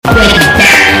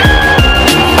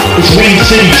It's Rain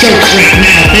City Church right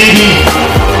now, baby.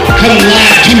 Coming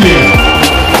live to you.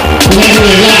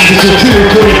 Literally live. It's a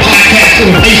pre-recorded podcast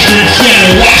in the basement of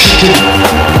Seattle, Washington.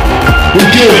 We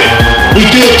do it. We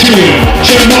do it to you.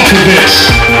 Jay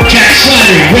Markovitz, Jack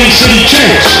Slattery, Rain City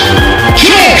Church.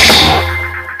 Cheers!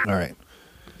 All right.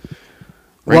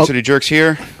 Rain City Jerks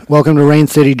here. Welcome to Rain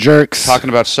City Jerks. Talking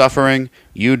about suffering.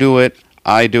 You do it.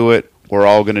 I do it. We're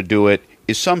all going to do it.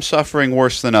 Is some suffering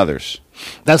worse than others?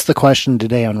 That's the question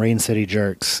today on Rain City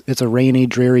Jerks. It's a rainy,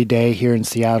 dreary day here in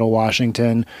Seattle,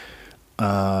 Washington.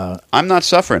 I'm not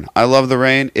suffering. I love the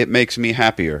rain. It makes me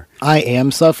happier. I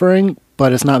am suffering,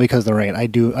 but it's not because of the rain.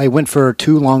 I went for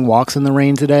 2 long walks in the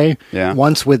rain today. Yeah.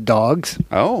 Once with dogs.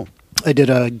 Oh. I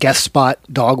did a guest spot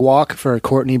dog walk for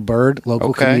Courtney Bird,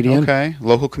 local comedian. Okay.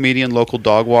 Local comedian, local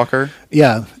dog walker.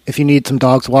 Yeah. If you need some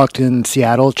dogs walked in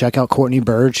Seattle, check out Courtney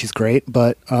Bird. She's great.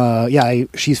 But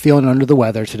she's feeling under the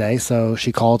weather today, so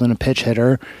she called in a pitch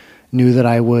hitter. Knew that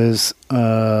I was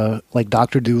like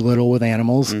Dr. Doolittle with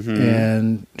animals,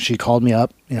 and she called me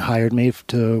up and hired me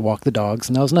to walk the dogs,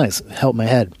 and that was nice. It helped my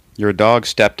head. You're a dog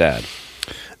stepdad.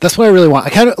 That's what I really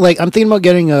want. I'm thinking about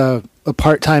getting a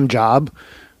part-time job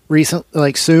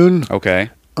soon. Okay.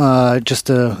 Just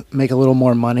to make a little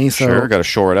more money. So, sure, got to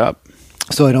shore it up.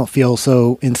 So I don't feel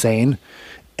so insane.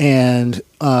 And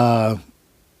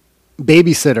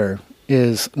babysitter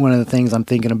is one of the things I'm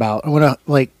thinking about. I want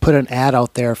to put an ad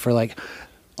out there for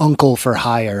uncle for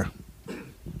hire.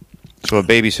 So a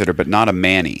babysitter, but not a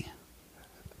manny.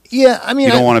 Yeah, I mean,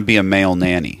 you don't want to be a male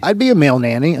nanny. I'd be a male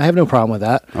nanny. I have no problem with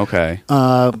that. Okay.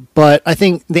 But I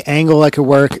think the angle I could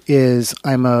work is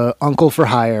I'm a uncle for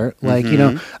hire.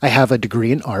 I have a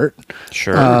degree in art.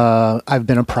 Sure. I've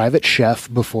been a private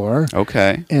chef before.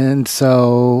 Okay. And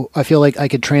so I feel like I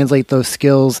could translate those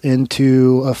skills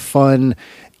into a fun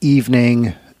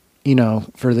evening,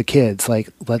 for the kids.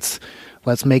 Let's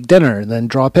make dinner, then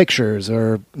draw pictures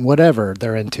or whatever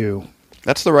they're into.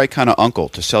 That's the right kind of uncle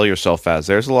to sell yourself as.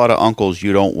 There's a lot of uncles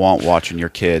you don't want watching your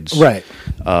kids. Right.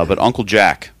 But Uncle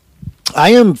Jack.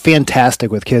 I am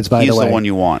fantastic with kids, by the way. He's the one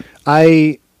you want.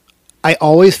 I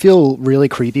always feel really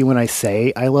creepy when I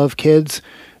say I love kids.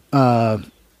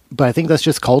 But I think that's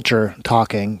just culture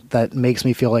talking that makes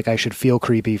me feel like I should feel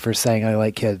creepy for saying I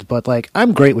like kids. But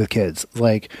I'm great with kids.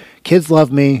 Kids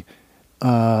love me,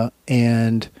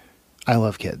 and I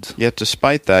love kids. Yet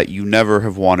despite that, you never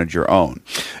have wanted your own.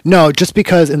 No, just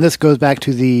because, and this goes back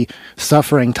to the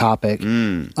suffering topic,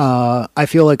 I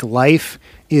feel like life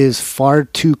is far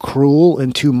too cruel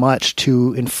and too much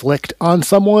to inflict on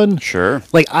someone. Sure.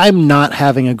 I'm not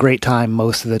having a great time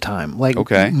most of the time.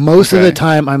 Okay. Most of the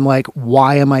time, I'm like,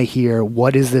 why am I here?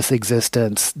 What is this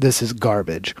existence? This is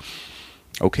garbage.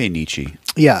 Okay, Nietzsche.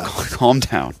 Yeah. Calm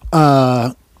down.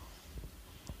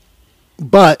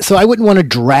 But so I wouldn't want to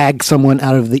drag someone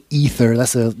out of the ether.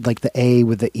 That's the A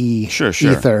with the E. Sure.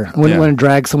 Ether. I wouldn't want to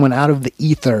drag someone out of the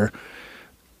ether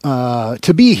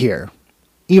to be here.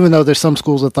 Even though there's some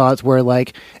schools of thoughts where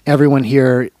everyone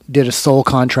here did a soul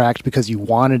contract because you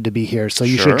wanted to be here, so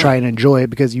you should try and enjoy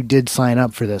it because you did sign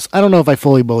up for this. I don't know if I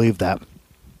fully believe that,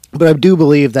 but I do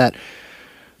believe that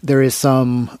there is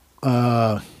some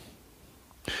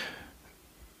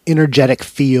energetic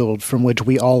field from which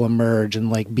we all emerge,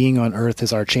 and being on Earth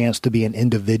is our chance to be an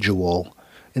individual,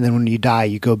 and then when you die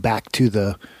you go back to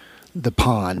the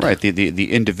pond, right?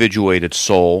 The individuated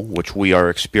soul, which we are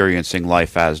experiencing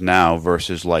life as now,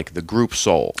 versus the group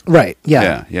soul, right?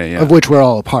 Yeah, of which we're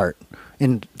all a part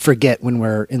and forget when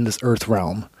we're in this Earth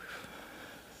realm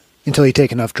until you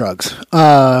take enough drugs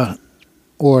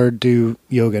or do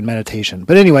yoga and meditation.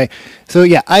 But anyway, so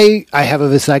yeah, I have a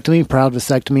vasectomy, proud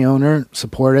vasectomy owner,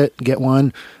 support it, get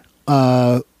one.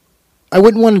 I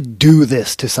wouldn't want to do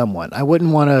this to someone. I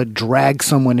wouldn't want to drag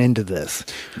someone into this.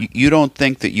 You don't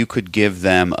think that you could give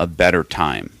them a better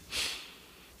time?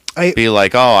 Be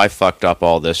like, oh, I fucked up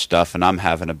all this stuff and I'm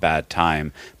having a bad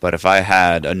time. But if I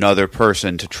had another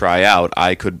person to try out,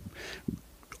 I could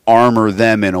armor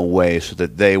them in a way so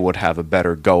that they would have a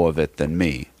better go of it than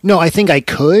me. No, I think I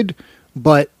could,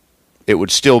 but it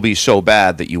would still be so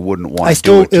bad that you wouldn't want to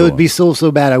do it to it would them. be so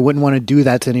bad I wouldn't want to do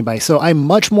that to anybody. So I'm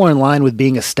much more in line with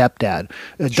being a stepdad,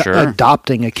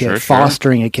 adopting a kid,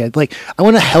 fostering a kid. I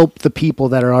want to help the people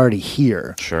that are already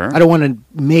here. Sure. I don't want to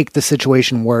make the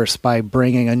situation worse by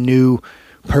bringing a new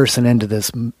person into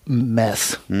this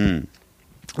mess.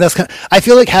 I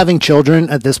feel like having children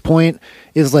at this point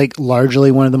is largely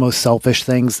one of the most selfish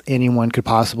things anyone could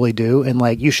possibly do,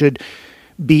 and you should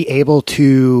be able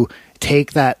to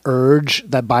take that urge,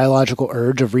 that biological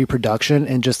urge of reproduction,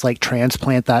 and just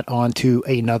transplant that onto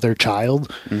another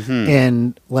child.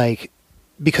 And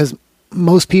because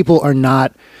most people are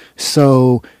not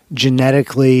so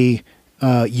genetically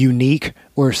unique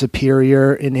or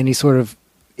superior in any sort of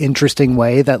interesting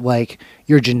way that like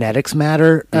your genetics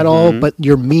matter at all, but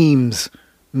your memes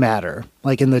matter.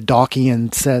 Like in the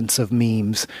Dawkinian sense of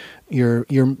memes, your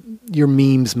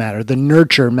memes matter. The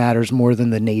nurture matters more than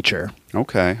the nature.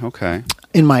 Okay.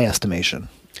 In my estimation.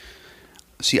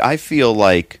 See, I feel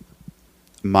like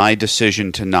my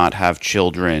decision to not have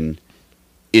children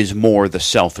is more the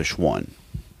selfish one.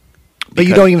 But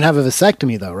you don't even have a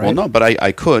vasectomy, though, right? Well, no, but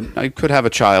I could have a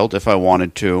child if I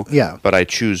wanted to. Yeah. But I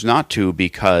choose not to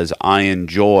because I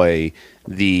enjoy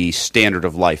the standard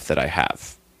of life that I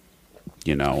have.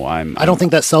 You know, I don't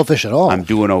think that's selfish at all. I'm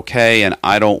doing okay, and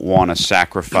I don't want to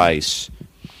sacrifice,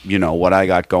 you know, what I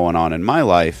got going on in my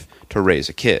life to raise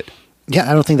a kid. Yeah,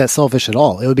 I don't think that's selfish at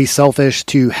all. It would be selfish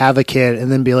to have a kid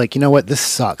and then be like, you know what, this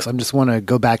sucks. I just want to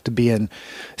go back to being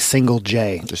single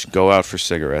J. Just go out for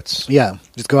cigarettes. Yeah,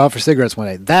 just go out for cigarettes one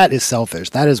day. That is selfish.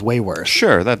 That is way worse.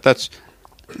 Sure, that's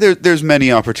there's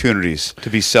many opportunities to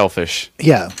be selfish.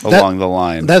 Yeah, along the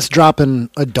line. That's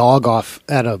dropping a dog off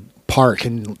at a park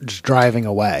and just driving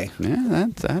away. Yeah,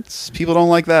 that's people don't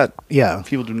like that. Yeah,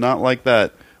 people do not like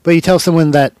that. But you tell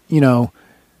someone that, you know,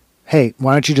 hey,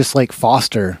 why don't you just like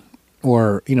foster?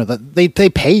 Or, you know, that they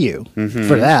pay you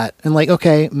for that. And like,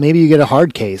 okay, maybe you get a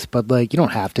hard case, but like, you don't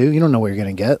have to. You don't know what you're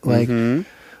going to get. Like,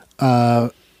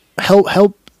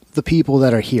 help the people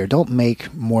that are here. Don't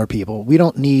make more people. We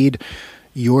don't need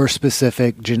your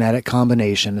specific genetic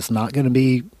combination. It's not going to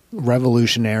be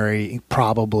revolutionary,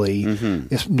 probably.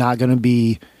 It's not going to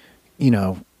be, you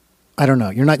know, I don't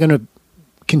know. You're not going to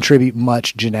contribute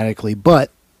much genetically, but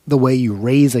the way you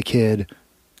raise a kid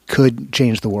could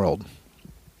change the world.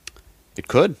 It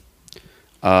could.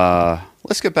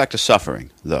 Let's get back to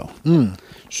suffering, though.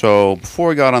 So before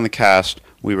we got on the cast,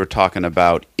 we were talking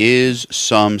about, is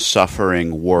some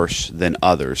suffering worse than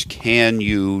others? Can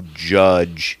you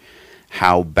judge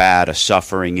how bad a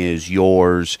suffering is,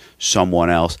 yours, someone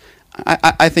else?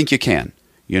 I think you can.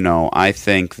 You know, I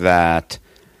think that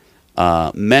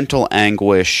mental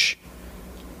anguish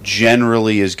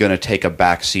generally is going to take a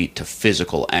backseat to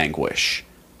physical anguish.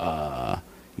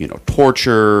 You know,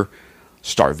 torture,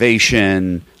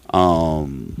 starvation,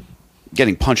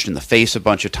 getting punched in the face a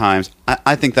bunch of times.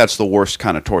 I think that's the worst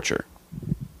kind of torture.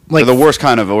 Like the worst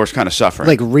kind of suffering.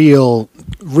 Like real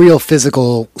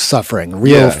physical suffering,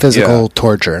 physical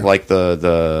torture. Like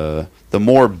the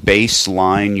more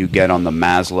baseline you get on the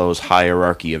Maslow's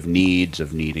hierarchy of needs,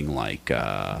 of needing like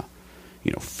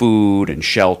you know, food and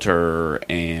shelter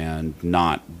and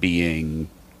not being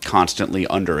constantly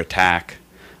under attack.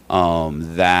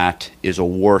 That is a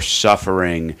worse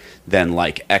suffering than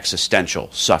like existential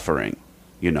suffering,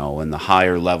 you know, and the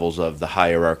higher levels of the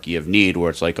hierarchy of need, where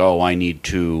it's like, oh, I need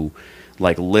to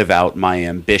like live out my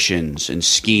ambitions and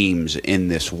schemes in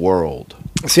this world.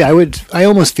 See, I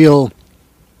almost feel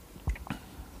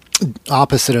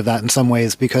opposite of that in some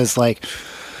ways, because like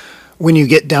when you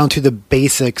get down to the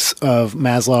basics of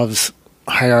Maslow's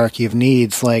hierarchy of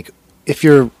needs, like if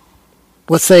you're,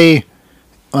 let's say,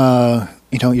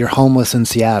 you know, you're homeless in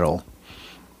Seattle.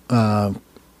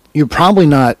 You're probably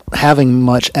not having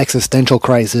much existential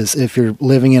crisis if you're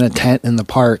living in a tent in the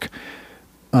park,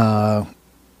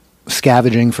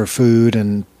 scavenging for food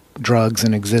and drugs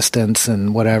and existence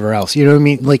and whatever else. You know what I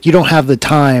mean? Like, you don't have the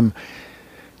time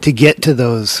to get to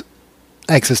those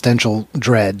existential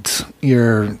dreads.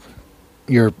 You're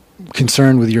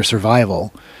concerned with your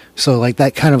survival. So, like,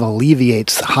 that kind of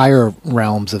alleviates higher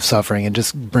realms of suffering and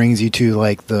just brings you to,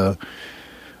 like, the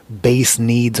base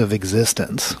needs of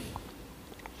existence.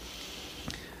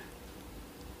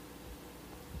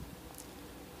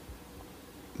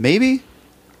 Maybe.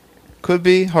 Could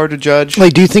be. Hard to judge.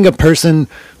 Like, do you think a person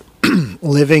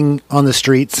living on the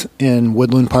streets in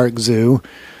Woodland Park Zoo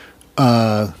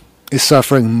is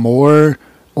suffering more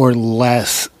or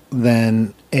less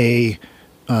than a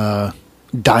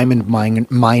diamond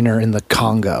miner in the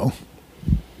Congo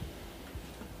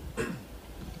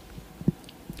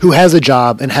who has a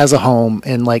job and has a home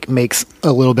and like makes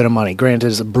a little bit of money? Granted,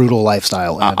 it's a brutal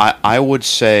lifestyle. I would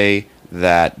say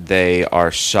that they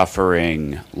are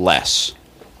suffering less.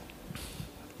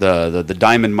 The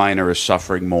diamond miner is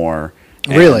suffering more.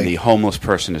 And really? The homeless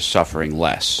person is suffering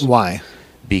less. Why?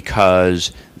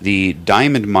 Because the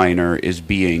diamond miner is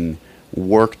being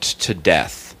worked to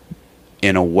death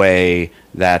in a way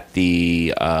that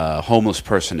the homeless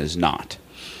person is not.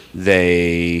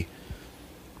 The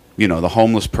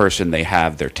homeless person, they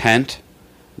have their tent,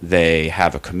 they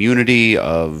have a community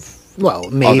of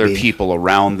other people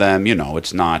around them. You know,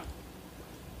 it's not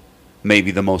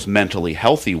maybe the most mentally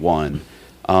healthy one,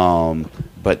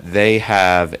 but they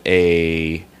have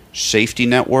a safety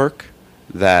network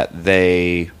that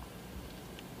they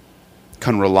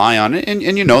can rely on. And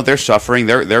you know, they're suffering.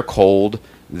 They're cold.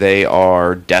 They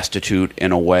are destitute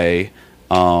in a way.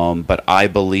 But I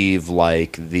believe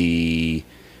like the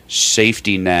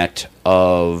safety net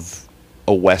of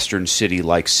a western city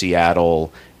like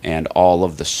Seattle and all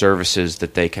of the services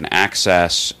that they can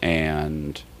access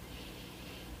and,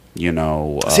 you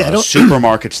know,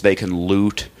 supermarkets they can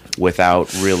loot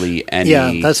without really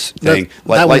anything.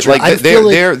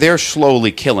 They're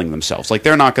slowly killing themselves. Like,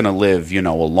 they're not going to live, you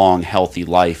know, a long, healthy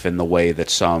life in the way that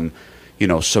some, you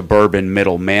know, suburban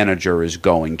middle manager is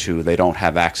going to. They don't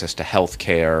have access to health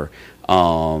care.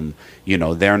 You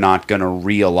know, they're not going to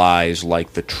realize,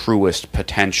 like, the truest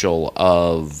potential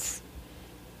of,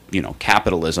 you know,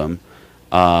 capitalism.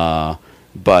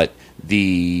 But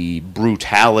the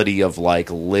brutality of, like,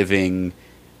 living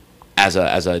as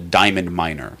a diamond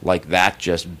miner, like, that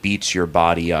just beats your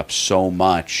body up so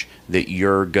much that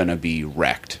you're going to be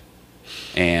wrecked.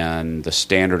 And the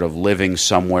standard of living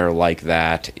somewhere like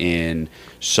that in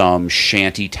some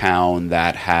shanty town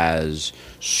that has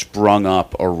sprung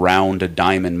up around a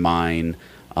diamond mine,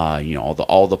 you know,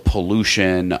 all the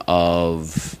pollution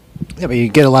of... Yeah, but you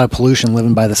get a lot of pollution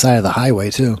living by the side of the highway,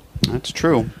 too. That's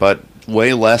true, but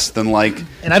way less than, like,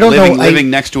 and I don't living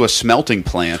next to a smelting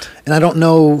plant. And I don't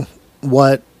know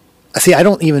what... See, I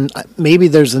don't even... Maybe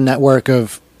there's a network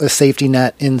of a safety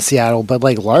net in Seattle, but,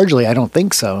 like, largely I don't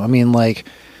think so. I mean, like,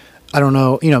 I don't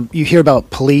know. You know, you hear about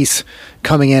police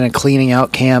coming in and cleaning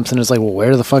out camps, and it's like, well,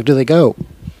 where the fuck do they go?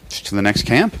 Just to the next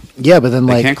camp. Yeah, but then,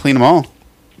 they can't clean them all.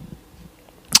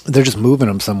 They're just moving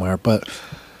them somewhere, but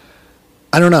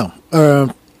I don't know.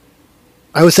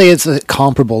 I would say it's a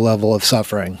comparable level of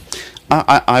suffering.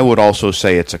 I would also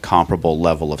say it's a comparable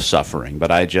level of suffering,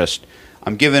 but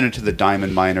I'm giving it to the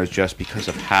diamond miners just because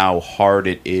of how hard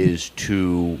it is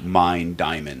to mine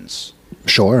diamonds.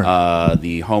 Sure.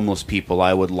 The homeless people,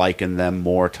 I would liken them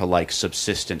more to, like,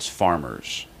 subsistence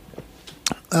farmers.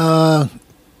 I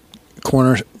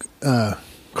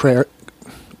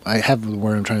have the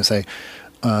word I'm trying to say.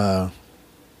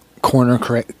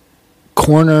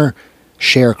 Corner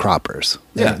sharecroppers.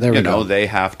 Yeah, there we go. They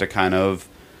have to kind of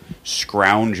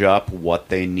scrounge up what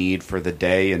they need for the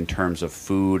day in terms of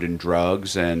food and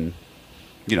drugs, and,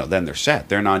 you know, then they're set.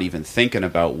 They're not even thinking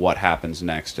about what happens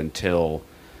next until,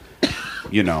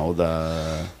 you know,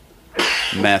 the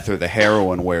meth or the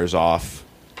heroin wears off,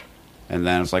 and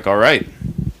then it's like, all right,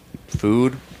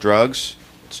 food, drugs,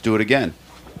 let's do it again.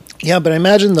 Yeah, but I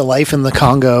imagine the life in the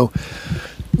Congo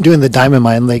doing the diamond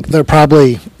mine, like, they're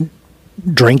probably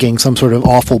drinking some sort of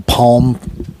awful palm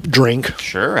drink.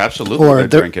 Sure, absolutely. Or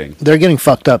they're drinking. They're getting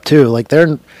fucked up too. Like, I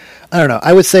don't know.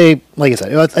 I would say, like I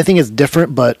said, I think it's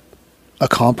different, but a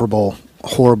comparable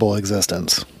horrible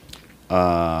existence.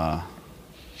 I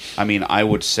mean, I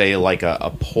would say like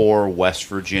a poor West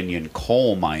Virginian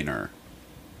coal miner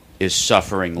is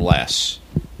suffering less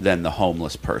than the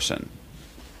homeless person.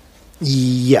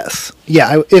 Yes.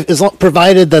 Yeah,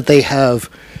 provided that they have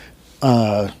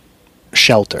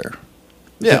shelter.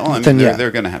 Yeah, well, I mean, they're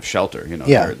going to have shelter. You know,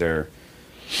 yeah. They're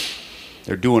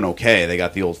doing okay. They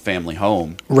got the old family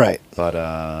home, right? But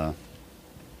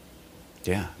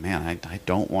yeah, man, I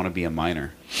don't want to be a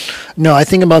miner. No, I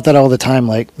think about that all the time.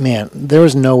 Like, man, there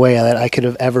was no way that I could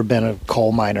have ever been a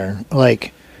coal miner.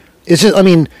 Like, it's just, I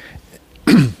mean,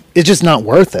 it's just not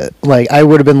worth it. Like, I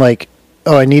would have been like,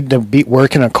 oh, I need to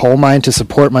work in a coal mine to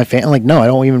support my family. Like, no, I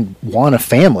don't even want a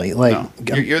family. Like,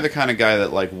 no. You're the kind of guy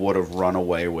that, like, would have run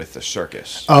away with the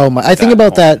circus. Oh my! I think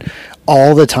about that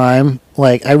all the time.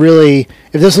 Like, I really,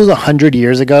 if this was 100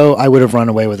 years ago, I would have run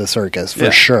away with a circus for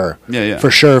sure. Yeah,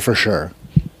 for sure.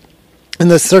 And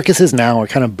the circuses now are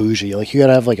kind of bougie. Like, you got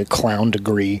to have like a clown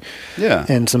degree,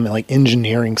 and some like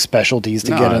engineering specialties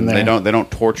to get in there. They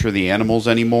don't torture the animals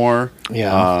anymore.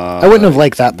 Yeah, I wouldn't have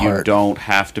liked that part. You don't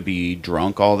have to be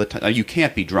drunk all the time. You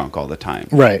can't be drunk all the time,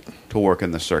 right? To work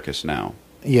in the circus now.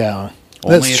 Yeah,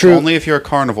 that's true. Only if you're a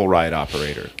carnival ride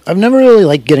operator. I've never really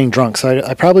liked getting drunk, so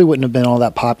I probably wouldn't have been all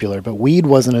that popular. But weed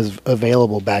wasn't as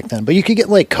available back then. But you could get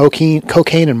like cocaine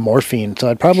and morphine. So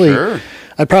I'd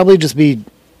probably just be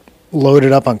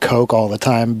loaded up on coke all the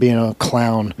time, being a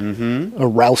clown, a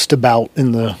roustabout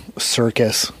in the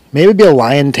circus. Maybe be a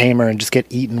lion tamer and just get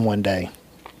eaten one day.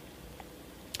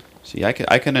 See, I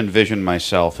can envision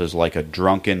myself as like a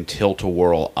drunken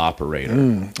tilt-a-whirl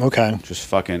operator. Okay. Just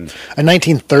fucking... A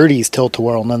 1930s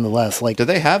tilt-a-whirl, nonetheless. Like, do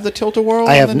they have the tilt-a-whirl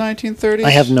in the 1930s? I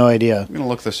have no idea. I'm going to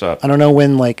look this up. I don't know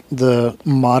when, like, the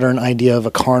modern idea of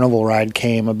a carnival ride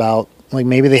came about. Like,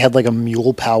 maybe they had, like, a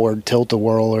mule-powered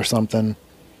tilt-a-whirl or something.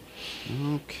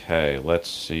 Okay, let's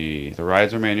see. The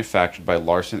rides are manufactured by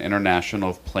Larson International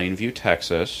of Plainview,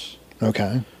 Texas.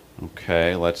 Okay.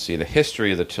 Okay, let's see. The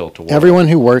history of the Tilt-A-Whirl. Everyone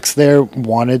who works there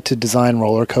wanted to design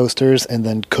roller coasters and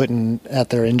then couldn't at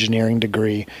their engineering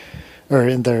degree, or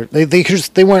in their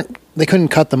they couldn't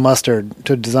cut the mustard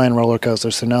to design roller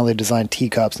coasters, so now they design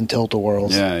teacups and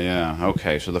Tilt-A-Whirls. Yeah.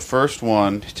 Okay, so the first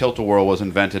one, Tilt-A-Whirl, was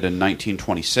invented in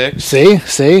 1926. See?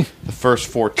 The first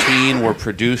 14 were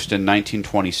produced in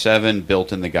 1927,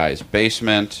 built in the guy's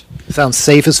basement. Sounds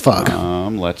safe as fuck.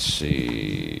 Let's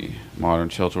see. Modern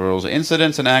Tilt-A-Whirls.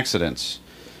 Incidents and accidents.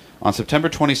 On September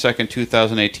 22nd,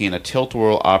 2018, a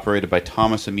Tilt-A-Whirl operated by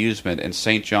Thomas Amusement in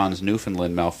St. John's,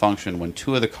 Newfoundland malfunctioned when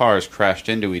two of the cars crashed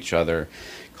into each other,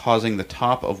 causing the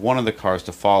top of one of the cars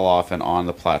to fall off and on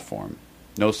the platform.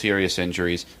 No serious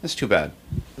injuries. That's too bad.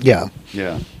 Yeah.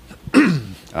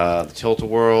 The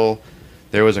Tilt-A-Whirl,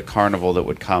 there was a carnival that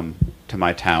would come to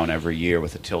my town every year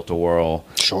with a Tilt-A-Whirl.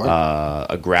 Sure.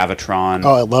 A Gravitron.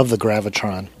 Oh, I love the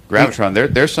Gravitron.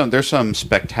 There's some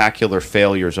spectacular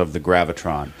failures of the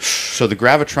Gravitron. So the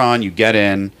Gravitron, you get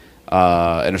in,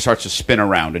 and it starts to spin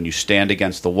around, and you stand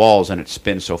against the walls, and it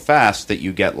spins so fast that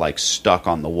you get like stuck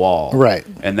on the wall. Right.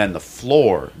 And then the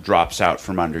floor drops out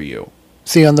from under you.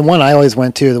 See, on the one I always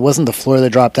went to, it wasn't the floor that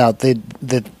dropped out. They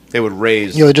would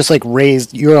raise. Just like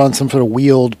raised. You were on some sort of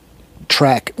wheeled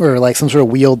track or like some sort of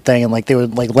wheeled thing, and like they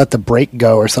would like let the brake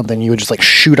go or something. You would just like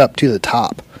shoot up to the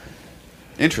top.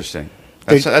 Interesting.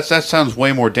 That sounds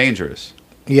way more dangerous.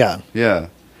 Yeah.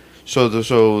 So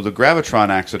the Gravitron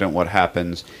accident, what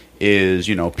happens is,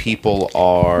 people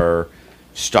are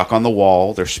stuck on the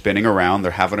wall, they're spinning around,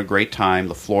 they're having a great time,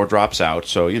 the floor drops out,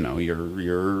 so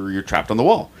you're trapped on the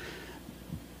wall.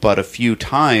 But a few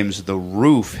times the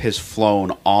roof has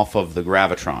flown off of the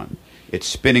Gravitron. It's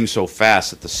spinning so fast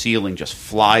that the ceiling just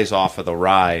flies off of the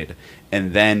ride,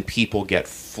 and then people get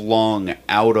flung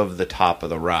out of the top of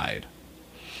the ride.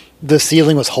 The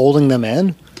ceiling was holding them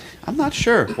in? I'm not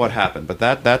sure what happened, but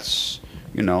that's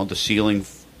the ceiling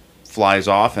flies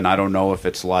off, and I don't know if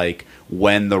it's like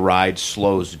when the ride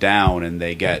slows down and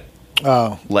they get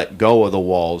let go of the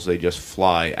walls, they just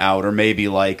fly out, or maybe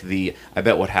like I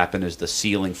bet what happened is the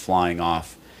ceiling flying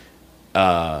off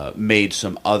made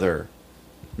some other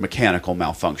mechanical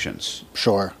malfunctions.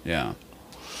 Sure. Yeah.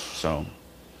 So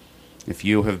if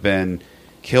you have been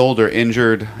killed or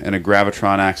injured in a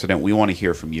Gravitron accident, we want to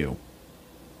hear from you.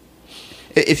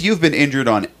 If you've been injured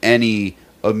on any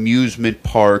amusement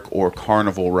park or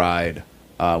carnival ride,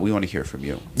 we want to hear from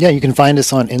you. Yeah, you can find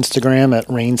us on Instagram at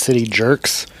Rain City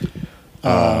Jerks.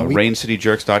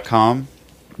 RainCityJerks.com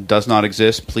does not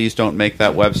exist. Please don't make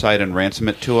that website and ransom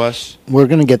it to us. We're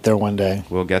going to get there one day.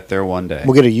 We'll get there one day.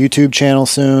 We'll get a YouTube channel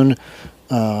soon.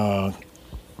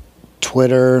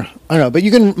 Twitter. I don't know, but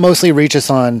you can mostly reach us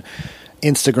on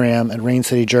Instagram at Rain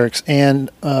City Jerks. And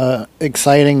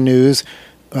exciting news,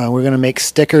 we're going to make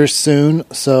stickers soon.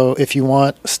 So if you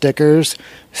want stickers,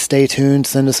 stay tuned.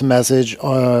 Send us a message.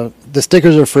 The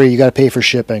stickers are free. You got to pay for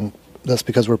shipping. That's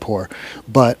because we're poor.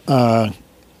 But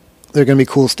they're going to be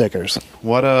cool stickers.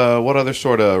 What other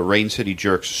sort of Rain City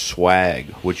Jerks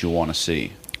swag would you want to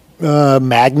see?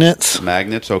 Magnets.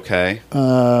 Magnets, okay.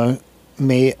 I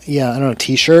don't know,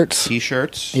 T-shirts.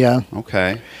 T-shirts? Yeah.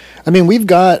 Okay. I mean, we've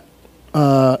got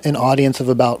an audience of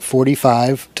about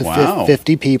 45 to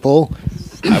 50 people.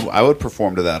 I would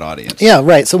perform to that audience. Yeah,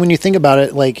 right. So when you think about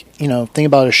it, think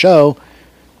about a show,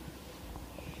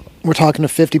 we're talking to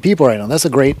 50 people right now. That's a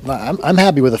great... I'm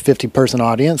happy with a 50-person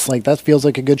audience. That feels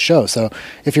like a good show. So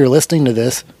if you're listening to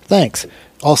this, thanks.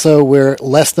 Also, we're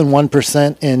less than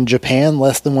 1% in Japan,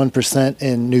 less than 1%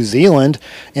 in New Zealand,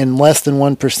 and less than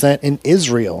 1% in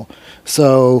Israel.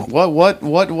 So...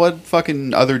 What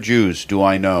fucking other Jews do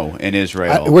I know in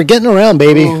Israel? We're getting around,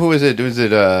 baby. Who is it? Is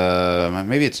it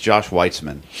maybe it's Josh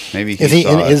Weitzman. Maybe is he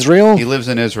in Israel? He lives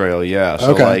in Israel, yeah.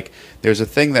 So, okay. There's a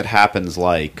thing that happens,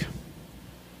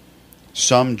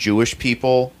 some Jewish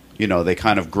people, they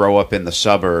kind of grow up in the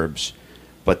suburbs,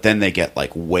 but then they get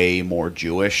way more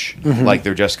Jewish. Mm-hmm.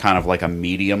 They're just kind of a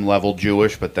medium level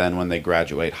Jewish, but then when they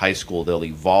graduate high school, they'll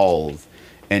evolve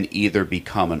and either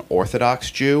become an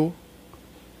Orthodox Jew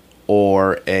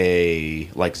or a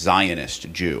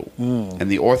Zionist Jew.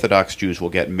 And the Orthodox Jews will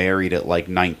get married at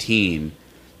 19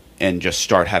 and just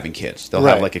start having kids. They'll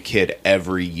have a kid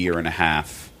every year and a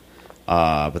half.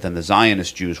 But then the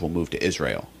Zionist Jews will move to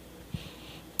Israel.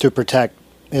 To protect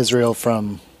Israel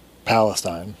from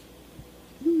Palestine.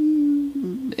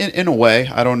 In a way.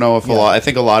 I don't know if a lot... I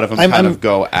think a lot of them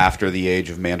go after the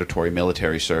age of mandatory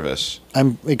military service.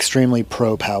 I'm extremely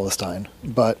pro-Palestine,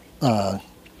 but I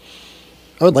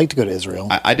I would like to go to Israel.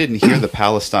 I didn't hear the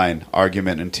Palestine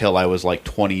argument until I was like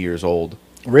 20 years old.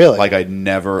 Really? Like I'd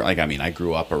never, like, I mean, I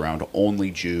grew up around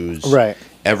only Jews. Right.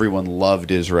 Everyone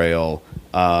loved Israel.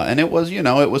 And it was, you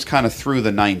know, it was kind of through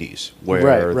the 90s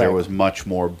where there was much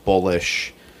more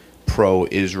bullish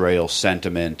pro-Israel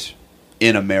sentiment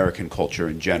in American culture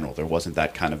in general. There wasn't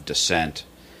that kind of dissent.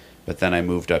 But then I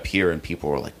moved up here and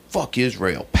people were like, fuck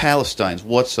Israel, Palestine's,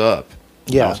 what's up?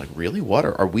 Yeah. And I was like, really? What?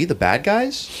 Are we the bad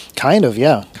guys? Kind of,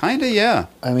 yeah. Kind of, yeah.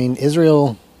 I mean,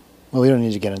 Israel, well, we don't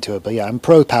need to get into it, but yeah, I'm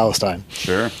pro-Palestine.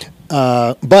 Sure.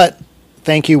 But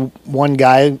thank you, one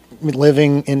guy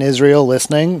living in Israel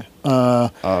listening.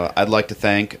 I'd like to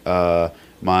thank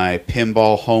my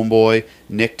pinball homeboy,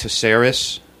 Nick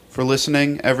Tesseris, for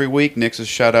listening every week. Nick's a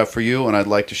shout-out for you, and I'd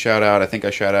like to shout out, I think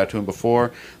I shout out to him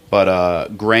before,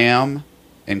 but Graham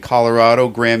in Colorado,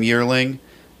 Graham Yearling,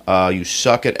 you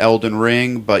suck at Elden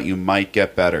Ring, but you might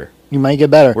get better. You might get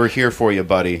better. We're here for you,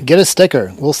 buddy. Get a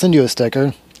sticker. We'll send you a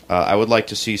sticker. I would like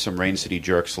to see some Rain City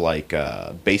Jerks like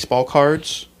baseball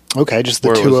cards. Okay, just the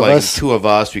where two it was of like us. The two of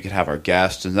us, we could have our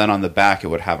guests, and then on the back it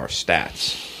would have our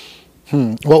stats.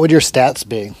 What would your stats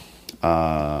be?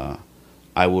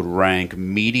 I would rank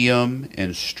medium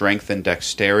in strength and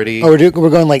dexterity. Oh, we're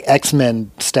going like X-Men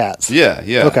stats.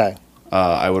 Yeah. Okay.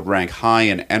 I would rank high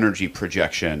in energy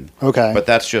projection. Okay. But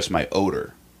that's just my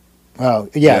odor. Oh,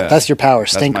 yeah, that's your power.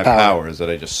 Stink that's my power. power is that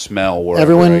I just smell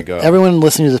wherever I go. Everyone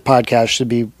listening to this podcast should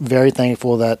be very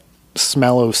thankful that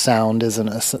smell sound isn't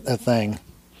a thing.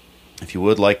 If you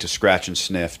would like to scratch and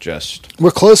sniff,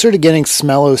 we're closer to getting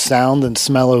smello sound than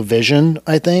smello vision,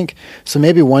 I think. So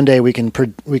maybe one day we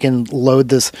can load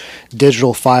this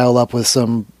digital file up with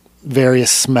some various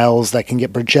smells that can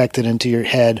get projected into your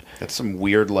head. That's some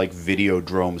weird like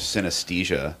Videodrome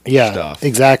synesthesia Yeah, stuff.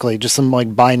 exactly. Just some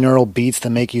like binaural beats that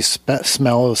make you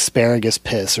smell asparagus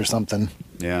piss or something.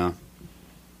 Yeah.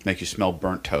 Make you smell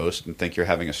burnt toast and think you're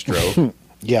having a stroke.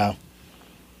 Yeah.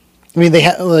 I mean,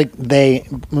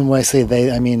 when I say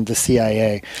they, I mean the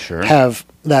CIA have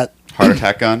that heart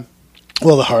attack gun.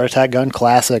 Well, the heart attack gun,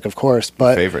 classic, of course,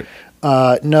 but favorite.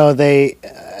 No, they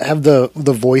have the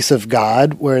voice of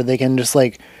God, where they can just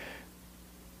like.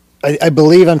 I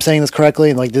believe I'm saying this correctly,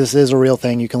 and like this is a real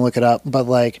thing. You can look it up, but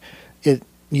like it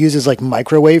uses like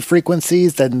microwave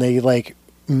frequencies, then they like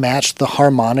match the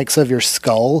harmonics of your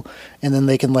skull, and then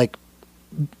they can like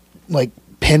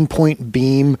pinpoint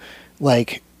beam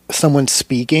like someone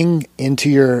speaking into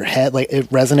your head, like it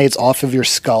resonates off of your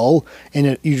skull,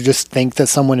 and you just think that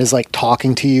someone is like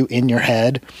talking to you in your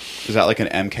head. Is that like an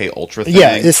MK Ultra thing?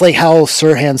 Yeah, it's like how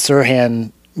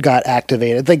Sirhan got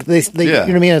activated. Like they you know what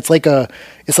I mean? It's like a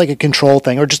control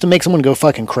thing, or just to make someone go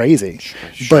fucking crazy.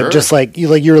 Sure. But just like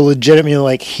you're legitimately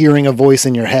like hearing a voice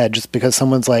in your head just because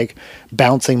someone's like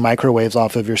bouncing microwaves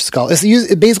off of your skull.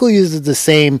 It basically uses the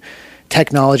same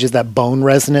technologies that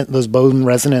those bone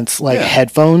resonance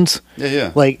headphones.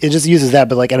 Yeah. Like it just uses that,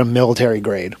 but like at a military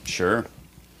grade. Sure.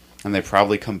 And they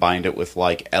probably combined it with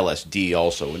like LSD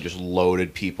also and just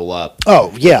loaded people up.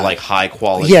 Oh, yeah. With like high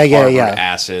quality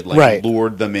acid, like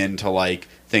lured them in to like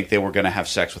think they were going to have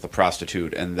sex with a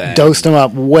prostitute and then dosed them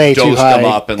up way too high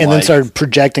and then like, started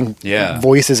projecting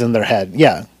voices in their head.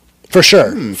 Yeah. For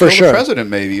sure. For sure. The president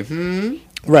maybe.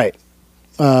 Right.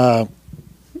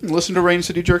 Listen to Rain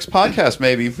City Jerks podcast,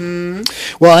 maybe.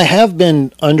 Well, I have been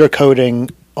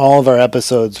undercoating all of our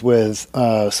episodes with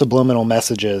subliminal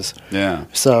messages. Yeah.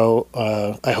 So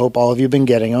I hope all of you have been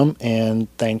getting them, and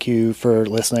thank you for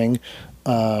listening.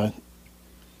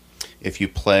 If you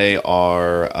play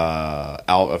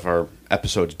our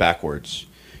episodes backwards,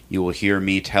 you will hear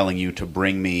me telling you to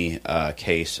bring me a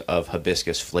case of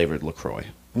hibiscus-flavored LaCroix.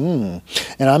 And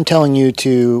I'm telling you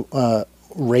to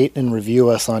rate and review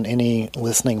us on any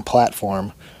listening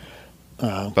platform.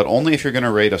 But only if you're going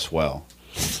to rate us well.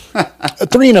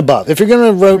 3 and above. If you're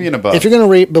gonna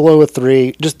rate below a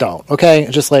 3, just don't. Okay,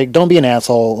 just like don't be an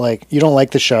asshole. Like you don't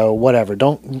like the show, whatever.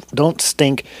 Don't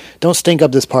stink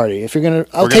up this party. If you're gonna,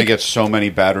 we're gonna get so many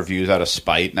bad reviews out of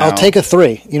spite now. I'll take a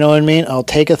 3. You know what I mean? I'll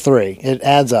take a 3. It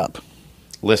adds up.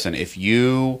 Listen, if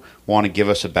you want to give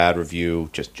us a bad review,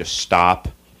 just stop,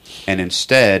 and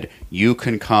instead you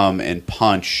can come and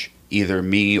punch either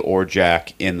me or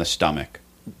Jack in the stomach.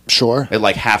 Sure. At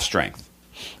like half strength.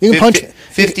 You can punch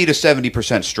 50 to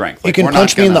 70% strength. Like, you can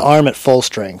punch me in the arm at full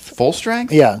strength. Full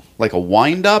strength? Yeah. Like a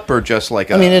wind up or just like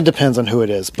a... I mean, it depends on who it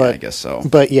is. But, yeah, I guess so.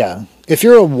 But yeah, if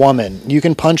you're a woman, you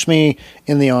can punch me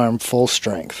in the arm full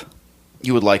strength.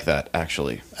 You would like that,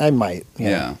 actually. I might.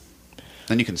 Yeah.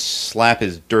 Then you can slap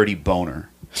his dirty boner.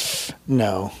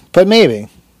 No, but maybe.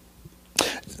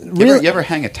 You ever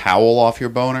hang a towel off your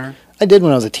boner? I did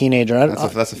when I was a teenager.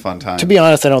 That's a fun time. To be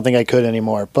honest, I don't think I could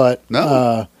anymore. But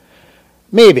no,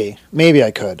 maybe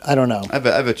I could. I don't know. I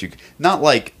bet you. Not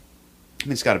like. I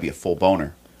mean, it's got to be a full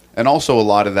boner, and also a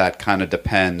lot of that kind of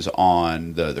depends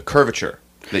on the curvature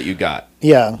that you got.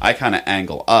 Yeah, I kind of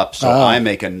angle up, so I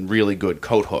make a really good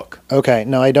coat hook. Okay,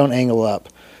 no, I don't angle up.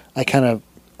 I kind of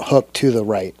hook to the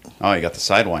right. Oh, you got the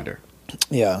Sidewinder.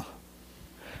 Yeah,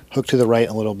 hook to the right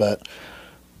a little bit.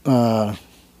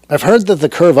 I've heard that the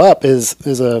curve up is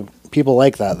people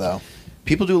like that though.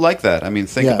 People do like that. I mean,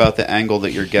 think about the angle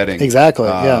that you're getting. Exactly.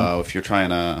 Yeah. If you're trying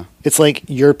to, it's like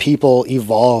your people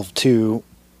evolved to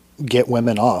get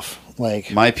women off.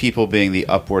 Like my people being the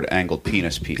upward angled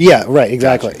penis people. Yeah. Right.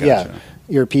 Exactly. Gotcha. Yeah.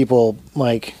 Your people,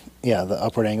 like, the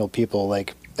upward angled people,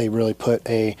 like they really put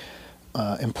a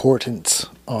importance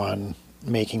on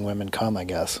making women come, I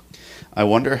guess. I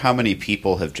wonder how many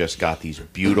people have just got these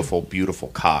beautiful, beautiful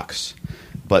cocks,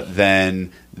 but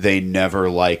then they never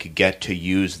get to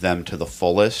use them to the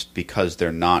fullest because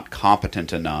they're not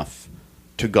competent enough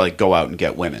to go out and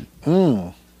get women.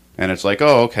 Mm. And it's like,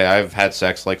 oh, okay, I've had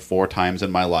sex 4 times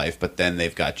in my life, but then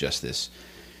they've got just this,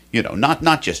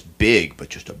 not just big, but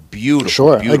just a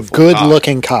beautiful, beautiful a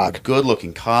good-looking cock. A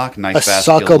good-looking cock, nice a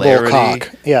suckable vascularity.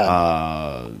 Cock,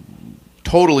 yeah.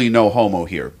 Totally no homo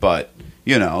here, but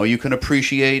you can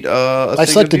appreciate I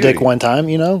sucked a dick one time,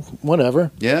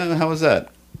 whatever. Yeah, how was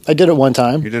that? I did it one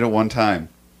time. You did it one time.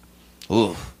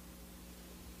 Ooh.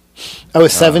 I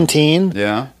was 17.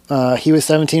 Yeah. He was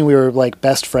 17. We were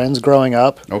best friends growing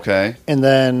up. Okay. And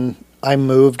then I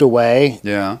moved away.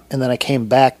 Yeah. And then I came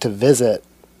back to visit.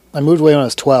 I moved away when I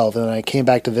was 12, and then I came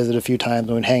back to visit a few times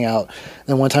and we'd hang out. And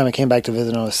then one time I came back to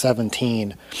visit when I was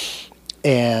 17.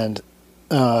 And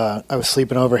I was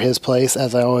sleeping over his place,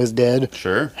 as I always did.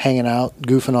 Sure. Hanging out,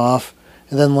 goofing off.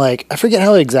 And then, I forget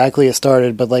how exactly it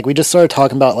started, but, we just started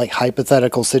talking about,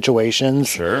 hypothetical situations.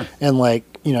 Sure. And,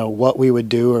 what we would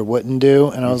do or wouldn't do.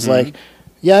 And I was like,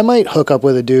 yeah, I might hook up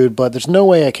with a dude, but there's no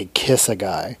way I could kiss a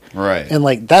guy. Right. And,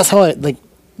 that's how I,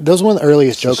 those are one of the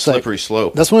earliest jokes. Slippery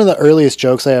slope. That's one of the earliest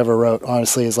jokes I ever wrote,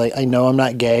 honestly, is, I know I'm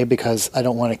not gay because I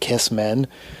don't want to kiss men.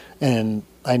 And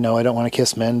I know I don't want to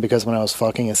kiss men because when I was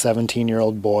fucking a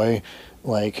 17-year-old boy,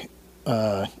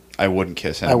 I wouldn't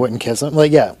kiss him. I wouldn't kiss him.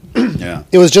 Yeah. Yeah.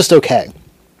 It was just okay.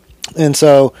 And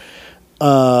so,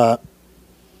 I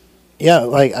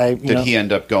Did he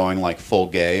end up going full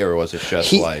gay, or was it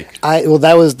just well,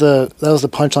 that was the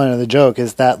punchline of the joke,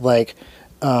 is that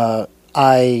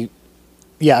I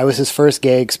was his first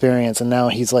gay experience, and now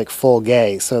he's full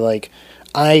gay. So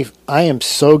I am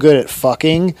so good at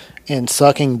fucking and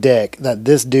sucking dick that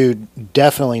this dude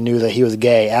definitely knew that he was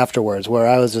gay afterwards, where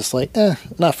I was just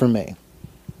not for me.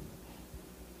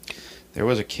 There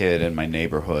was a kid in my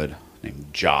neighborhood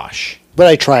named Josh. But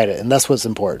I tried it, and that's what's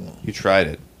important. You tried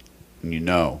it,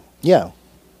 and Yeah.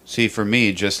 See, for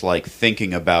me, just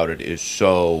thinking about it is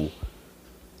so,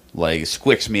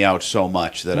 squicks me out so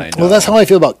much that I know. Well, that's how I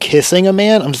feel about kissing a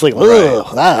man. I'm just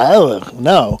ugh,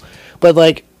 no.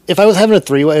 But if I was having a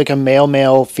three-way, a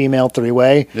male, female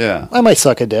three-way, yeah, I might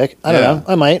suck a dick. I don't know.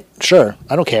 I might. Sure.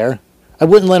 I don't care. I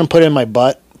wouldn't let him put it in my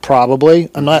butt, probably.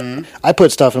 I'm not. I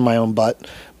put stuff in my own butt,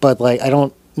 but I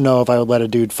don't know if I would let a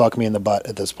dude fuck me in the butt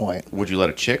at this point. Would you let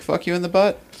a chick fuck you in the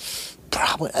butt?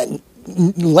 Probably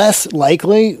less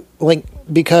likely,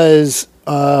 because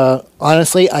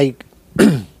honestly, I've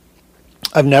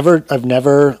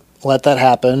never let that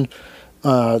happen.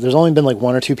 There's only been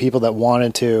 1 or 2 people that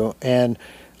wanted to, and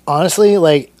honestly,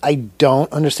 I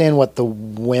don't understand what the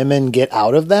women get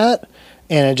out of that,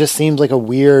 and it just seems like a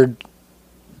weird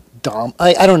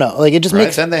I don't know. It just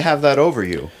makes. Then they have that over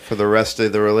you for the rest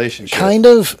of the relationship. Kind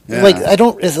of. Yeah. I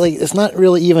don't. It's not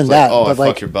really even that. Oh, but I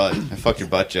fucked your butt. I fucked your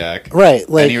butt, Jack. Right.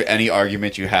 Any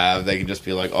argument you have, they can just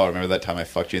be oh, remember that time I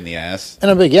fucked you in the ass?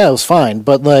 And I'm yeah, it was fine.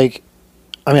 But I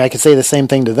could say the same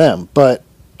thing to them. But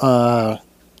I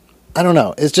don't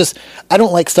know. It's just I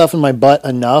don't like stuff in my butt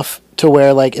enough to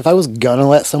where if I was gonna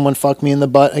let someone fuck me in the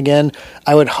butt again,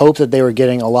 I would hope that they were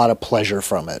getting a lot of pleasure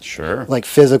from it. Sure.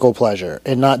 Physical pleasure,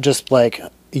 and not just this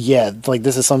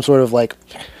is some sort of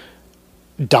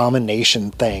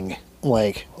domination thing.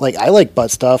 I like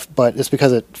butt stuff, but it's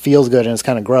because it feels good and it's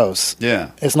kind of gross. Yeah.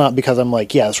 It's not because I'm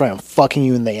yeah, that's right, I'm fucking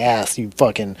you in the ass, you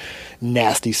fucking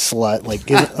nasty slut.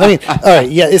 I mean, all right,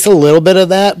 yeah, it's a little bit of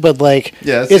that, but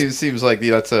yeah, it seems like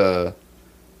that's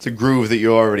it's a groove that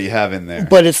you already have in there.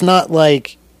 But it's not I'm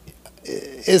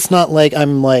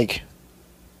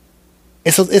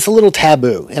it's a little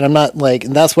taboo, and I'm not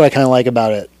and that's what I kind of like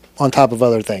about it, on top of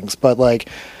other things. But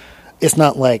it's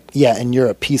not like, yeah, and you're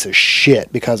a piece of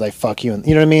shit because I fuck you. And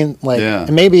you know what I mean? Like, Yeah.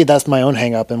 and maybe that's my own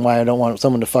hang up and why I don't want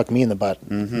someone to fuck me in the butt.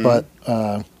 Mm-hmm. But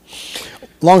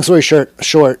long story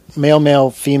short, male,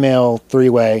 female,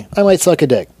 three-way, I might suck a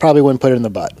dick. Probably wouldn't put it in the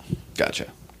butt. Gotcha.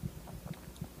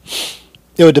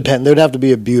 It would depend. There would have to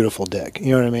be a beautiful dick.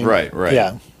 You know what I mean? Right.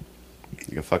 Yeah.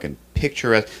 Like a fucking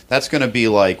picture. That's going to be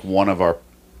like one of our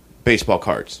baseball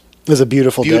cards. It's a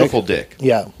beautiful dick.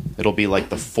 Yeah. It'll be like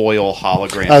the foil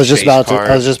hologram. I was just about card.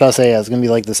 to say, yeah, it's gonna be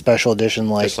like the special edition,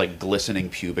 like just like glistening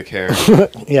pubic hair.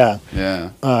 yeah,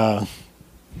 Yeah.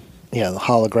 Yeah, the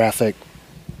holographic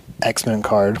X-Men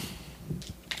card.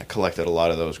 I collected a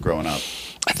lot of those growing up.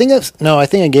 I think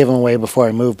I gave them away before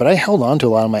I moved, but I held on to a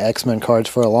lot of my X-Men cards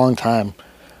for a long time.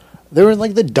 They were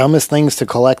like the dumbest things to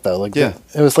collect, though. Like, yeah.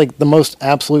 It was like the most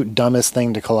absolute dumbest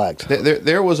thing to collect.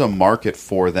 There was a market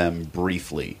for them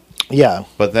briefly. Yeah.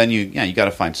 But then you got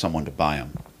to find someone to buy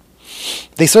them.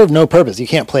 They serve no purpose. You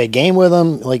can't play a game with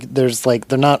them. Like,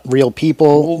 they're not real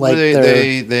people. Well, like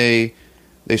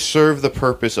they serve the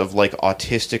purpose of like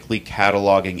autistically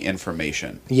cataloging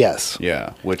information. Yes.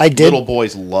 Yeah, which little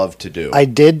boys love to do. I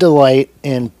did delight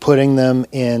in putting them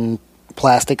in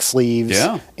plastic sleeves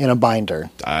in a binder.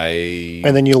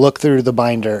 And then you look through the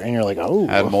binder and you're like, oh.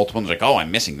 I had multiple ones like, oh,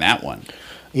 I'm missing that one.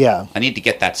 Yeah. I need to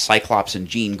get that Cyclops and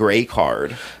Jean Grey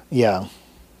card. Yeah.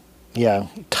 Yeah.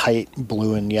 Tight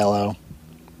blue and yellow.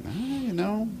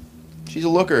 She's a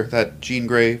looker, that Jean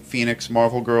Grey, Phoenix,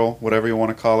 Marvel girl, whatever you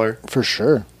want to call her. For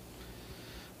sure.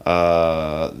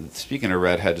 Speaking of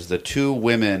redheads, the two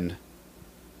women,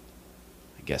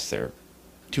 I guess they're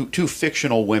two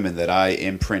fictional women that I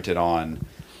imprinted on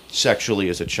sexually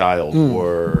as a child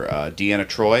were Deanna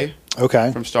Troi.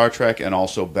 Okay. From Star Trek, and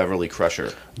also Beverly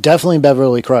Crusher. Definitely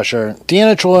Beverly Crusher.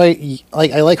 Deanna Troi,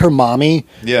 I like her mommy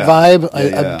vibe.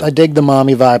 I dig the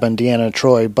mommy vibe on Deanna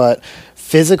Troi, but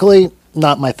physically,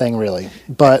 not my thing really.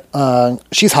 But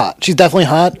she's hot. She's definitely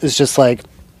hot. It's just like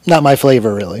not my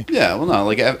flavor really. Yeah, well, no,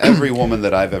 like every woman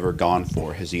that I've ever gone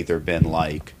for has either been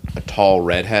like a tall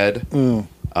redhead,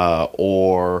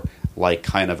 or like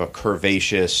kind of a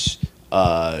curvaceous,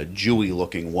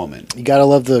 Jewy-looking woman. You gotta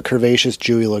love the curvaceous,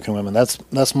 Jewy-looking women.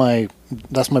 That's my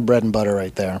bread and butter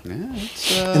right there.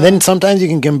 Yeah, and then sometimes you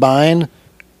can combine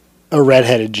a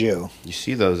redheaded Jew. You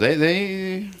see those?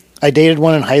 They. I dated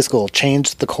one in high school.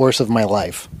 Changed the course of my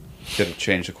life. Did it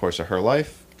change the course of her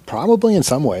life? Probably in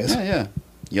some ways. Yeah.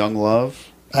 Young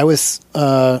love. I was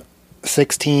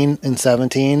 16 and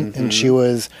 17, and she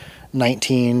was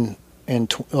 19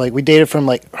 and we dated from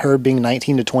like her being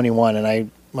 19 to 21, and I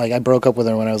broke up with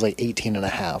her when I was like 18 and a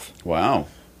half. Wow.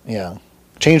 Yeah.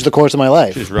 Changed the course of my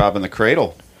life. She was robbing the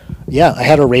cradle. Yeah, I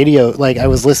had a radio, like I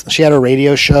was listening, she had a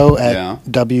radio show at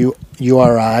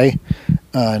WURI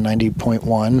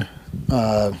 90.1,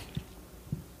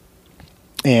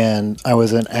 and I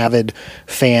was an avid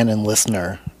fan and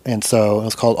listener, and so it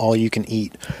was called All You Can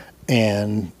Eat,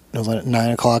 and it was at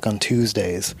 9 o'clock on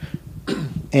Tuesdays,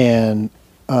 and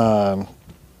I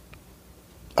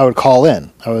would call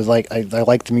in. I was like, I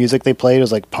liked the music they played. It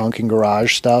was like punk and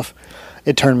garage stuff.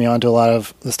 It turned me on to a lot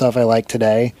of the stuff I like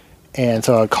today. And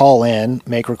so I'd call in,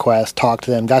 make requests, talk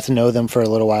to them, got to know them for a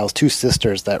little while. It was two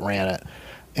sisters that ran it.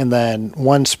 And then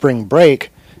one spring break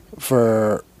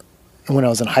for when I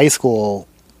was in high school,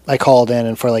 I called in,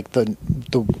 and for like the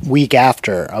week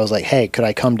after, I was like, hey, could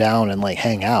I come down and like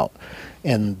hang out?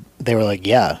 And they were like,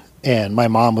 yeah. And my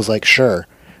mom was like, sure.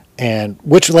 And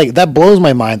which, like, that blows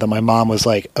my mind that my mom was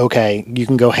like, okay, you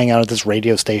can go hang out at this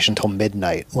radio station till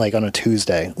midnight, like on a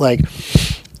Tuesday. Like,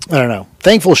 I don't know.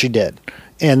 Thankful she did.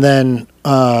 And then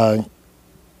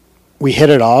we hit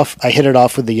it off. I hit it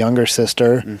off with the younger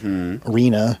sister,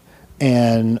 Rena,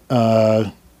 and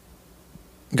got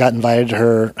invited to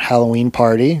her Halloween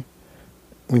party.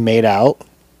 We made out.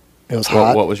 It was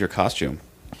hot. What was your costume?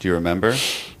 Do you remember?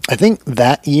 I think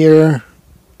that year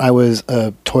I was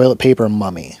a toilet paper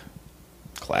mummy.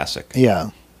 Classic.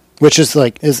 Yeah. Which is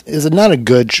like is not a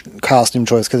good costume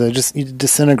choice because it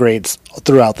disintegrates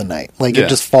throughout the night. Like it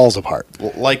just falls apart.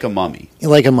 Like a mummy.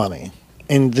 Like a mummy.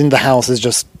 And then the house is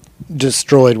just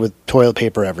destroyed with toilet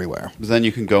paper everywhere. But then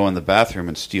you can go in the bathroom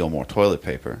and steal more toilet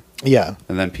paper. Yeah.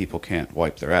 And then people can't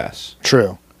wipe their ass.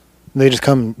 True. They just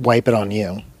come wipe it on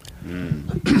you.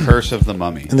 Curse of the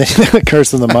mummy. And then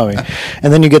curse of the mummy.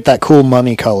 And then you get that cool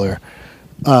mummy color.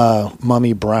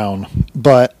 Mummy brown.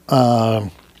 But so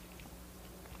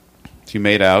you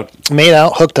made out,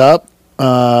 hooked up.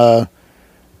 It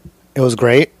was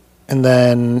great, and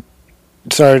then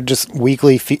started just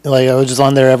weekly. Like I was just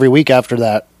on there every week after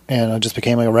that, and I just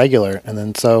became like a regular. And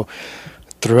then so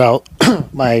throughout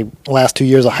my last 2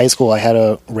 years of high school, I had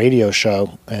a radio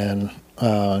show and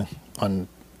on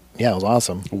Yeah, it was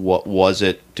awesome. What was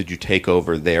it? Did you take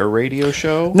over their radio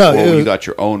show? No, or you got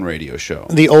your own radio show?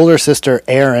 The older sister,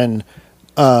 Erin,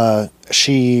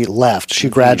 she left. She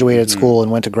graduated school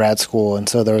and went to grad school, and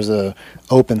so there was a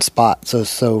open spot.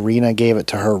 So Rena gave it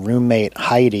to her roommate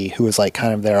Heidi, who was like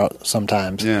kind of there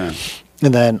sometimes. Yeah.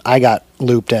 And then I got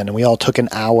looped in, and we all took an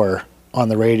hour on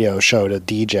the radio show to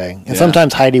DJ. And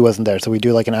sometimes Heidi wasn't there, so we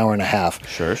do like an hour and a half.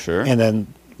 Sure. And then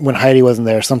when Heidi wasn't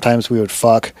there, sometimes we would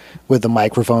fuck with the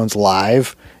microphones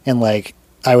live, and like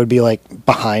I would be like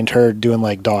behind her doing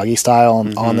like doggy style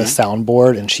on the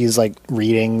soundboard, and she's like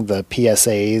reading the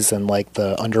PSAs and like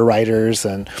the underwriters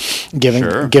and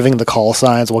giving the call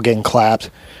signs while getting clapped.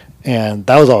 And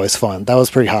that was always fun. That was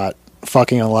pretty hot,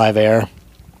 fucking on live air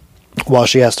while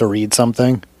she has to read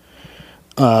something.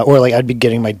 Or like I'd be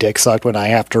getting my dick sucked when I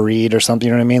have to read or something,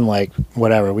 you know what I mean? Like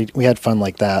whatever. We had fun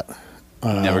like that.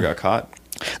 Never got caught?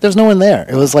 There's no one there.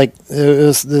 It was like it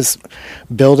was this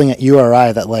building at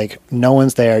URI that like no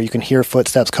one's there. You can hear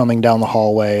footsteps coming down the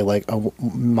hallway like a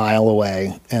mile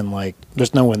away, and like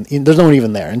there's no one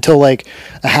even there until like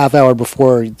a half hour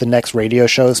before the next radio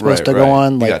show is supposed to go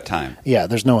on. Like, you got time. Yeah,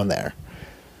 there's no one there.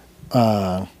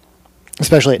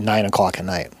 Especially at 9 o'clock at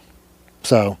night.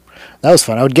 So that was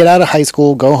fun. I would get out of high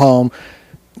school, go home,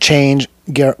 change,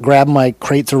 grab my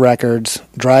crates of records,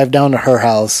 drive down to her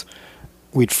house.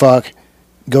 We'd fuck,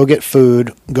 go get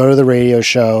food, go to the radio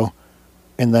show,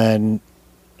 and then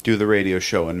do the radio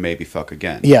show and maybe fuck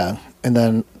again. Yeah, and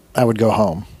then I would go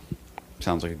home.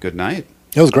 Sounds like a good night.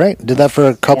 It was great. Did that for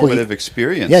a couple formative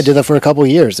experience. Yeah, did that for a couple of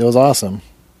years. It was awesome.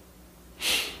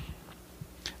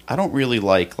 I don't really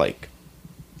like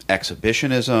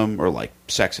exhibitionism or like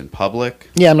sex in public.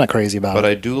 Yeah, I'm not crazy about it. But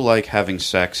I do like having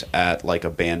sex at like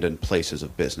abandoned places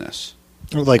of business.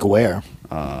 Like where?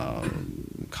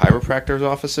 Chiropractors'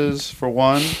 offices, for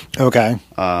one. Okay.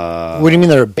 What do you mean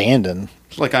they're abandoned?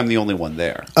 Like I'm the only one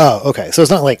there. Oh, okay. So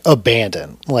it's not like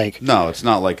abandoned. Like no, it's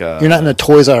not like a. You're not in a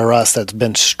Toys R Us that's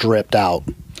been stripped out.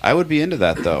 I would be into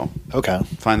that though. Okay.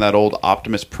 Find that old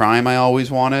Optimus Prime I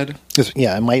always wanted.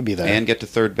 Yeah, it might be there. And get to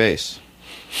third base.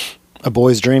 A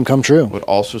boy's dream come true. Would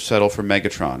also settle for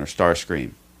Megatron or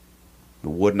Starscream. It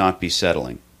would not be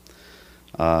settling.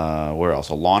 Where else?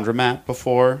 A laundromat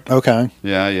before. Okay.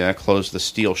 Yeah. Closed the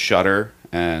steel shutter,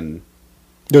 and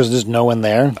there was just no one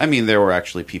there. I mean, there were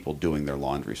actually people doing their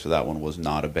laundry, so that one was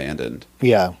not abandoned.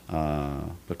 Yeah.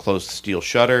 But closed the steel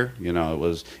shutter. You know,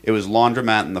 it was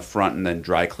laundromat in the front and then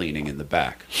dry cleaning in the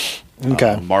back.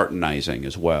 Okay. Martinizing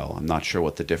as well. I'm not sure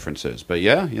what the difference is, but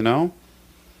yeah, you know.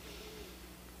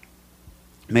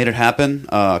 Made it happen.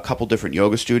 A couple different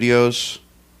yoga studios.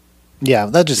 Yeah,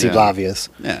 that just seems obvious.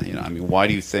 Yeah, you know, I mean, why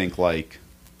do you think, like,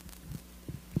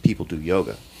 people do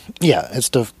yoga? Yeah, it's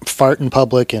to fart in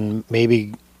public and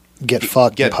maybe get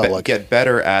fucked in public. Get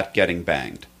better at getting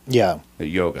banged. Yeah.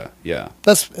 Yoga, yeah.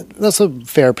 That's a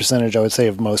fair percentage, I would say,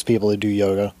 of most people who do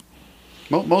yoga.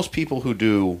 Most people who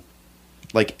do,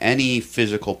 like, any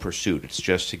physical pursuit, it's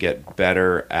just to get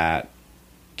better at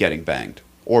getting banged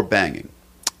or banging.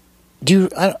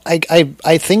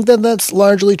 I think that that's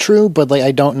largely true, but like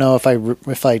I don't know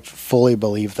if I fully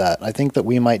believe that. I think that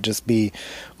we might just be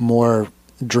more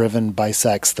driven by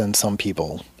sex than some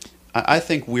people. I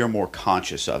think we're more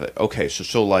conscious of it. Okay,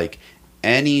 so like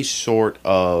any sort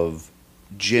of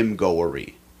gym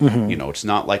goery. Mm-hmm. You know, it's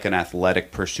not like an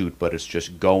athletic pursuit, but it's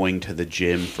just going to the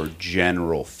gym for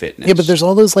general fitness. Yeah, but there's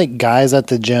all those like guys at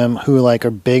the gym who like are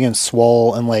big and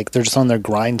swole and like they're just on their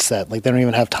grind set. Like they don't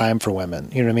even have time for women.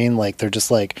 You know what I mean? Like they're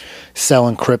just like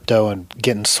selling crypto and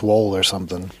getting swole or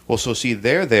something. Well, so see,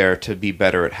 they're there to be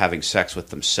better at having sex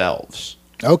with themselves.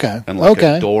 Okay. And like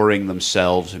adoring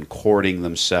themselves and courting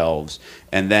themselves.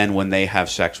 And then when they have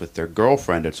sex with their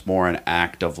girlfriend, it's more an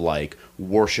act of like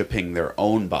worshiping their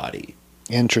own body.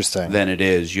 Interesting. Than it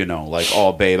is, you know, like,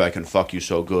 oh, babe, I can fuck you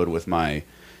so good with my,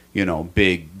 you know,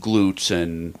 big glutes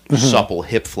and supple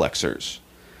hip flexors.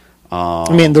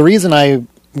 I mean, the reason I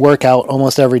work out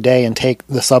almost every day and take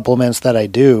the supplements that I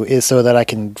do is so that I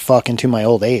can fuck into my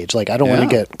old age. Like, I don't want to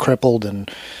get crippled and,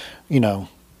 you know,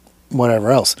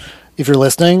 whatever else. If you're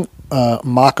listening,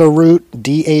 maca root,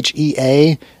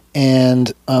 DHEA,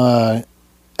 and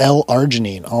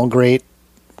L-arginine, all great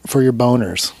for your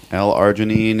boners.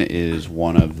 L-arginine is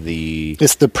one of the...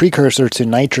 It's the precursor to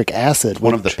nitric acid.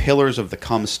 One of the pillars of the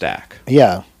cum stack.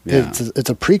 Yeah. It's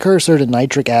a precursor to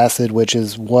nitric acid, which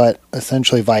is what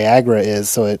essentially Viagra is.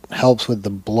 So it helps with the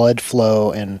blood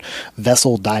flow and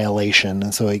vessel dilation.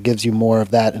 And so it gives you more of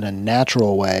that in a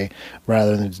natural way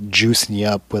rather than juicing you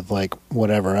up with like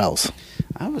whatever else.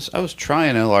 I was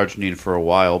trying L-arginine for a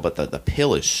while, but the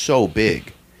pill is so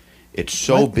big. It's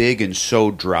so big and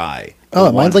so dry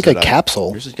Oh, mine's like a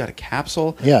capsule. Yours has got a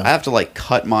capsule? Yeah. I have to like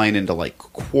cut mine into like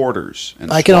quarters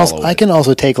and I can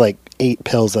also take like 8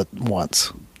 pills at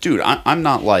once. Dude, I'm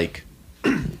not like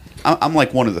I'm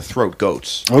like one of the throat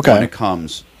goats when it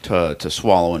comes to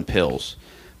swallowing pills.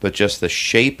 But just the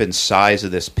shape and size of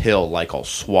this pill, like I'll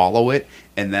swallow it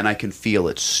and then I can feel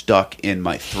it stuck in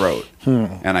my throat,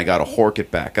 and I got to hork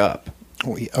it back up.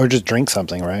 Or just drink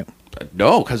something, right?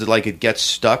 No, because it gets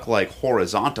stuck like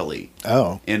horizontally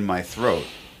in my throat.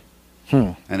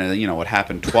 And then, it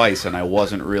happened twice, and I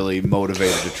wasn't really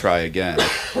motivated to try again.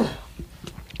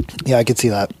 Yeah, I could see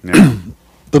that. Yeah.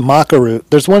 The maca root.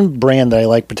 There's one brand that I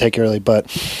like particularly, but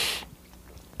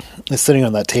it's sitting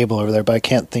on that table over there, but I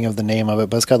can't think of the name of it.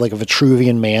 But it's got like a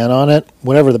Vitruvian man on it.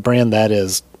 Whatever the brand that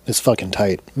is fucking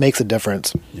tight. Makes a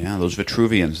difference. Yeah, those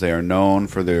Vitruvians, they are known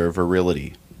for their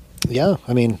virility. Yeah,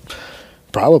 I mean,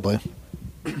 probably.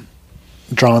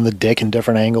 Drawing the dick in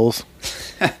different angles.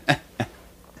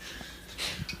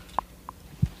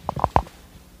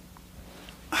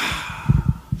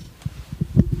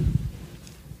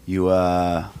 You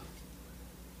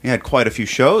had quite a few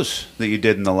shows that you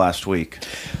did in the last week.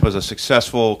 It was a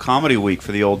successful comedy week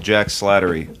for the old Jack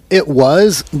Slattery. It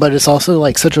was, but it's also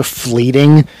like such a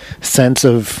fleeting sense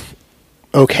of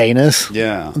okayness.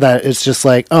 Yeah. That it's just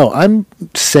like, oh, I'm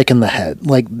sick in the head.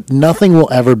 Like, nothing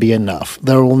will ever be enough.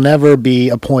 There will never be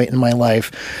a point in my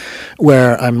life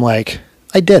where I'm like,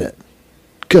 I did it.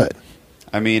 Good.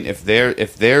 I mean, if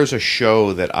there's a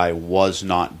show that I was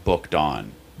not booked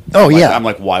on, I'm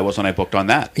like, why wasn't I booked on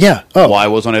that? Yeah. Oh. Why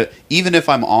wasn't it? Even if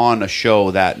I'm on a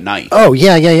show that night. Oh,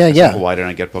 yeah. Like, why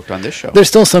didn't I get booked on this show? There's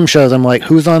still some shows I'm like,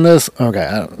 who's on this? Okay,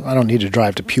 I don't need to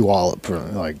drive to Puyallup for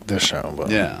like this show.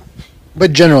 But, yeah.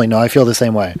 But generally, no, I feel the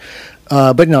same way.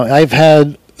 But no, I've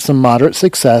had some moderate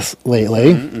success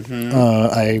lately.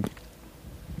 I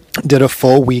did a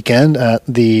full weekend at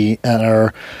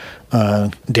our,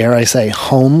 dare I say,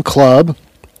 home club,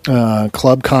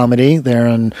 Club Comedy. There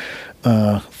on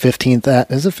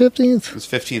 15th. Is it 15th? It's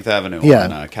 15th Avenue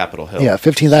on Capitol Hill. Yeah,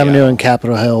 15th Avenue in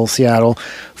Capitol Hill, Seattle.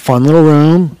 Fun little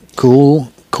room,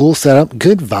 cool setup,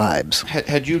 good vibes.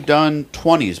 Had you done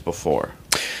 20s before?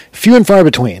 Few and far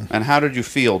between. And how did you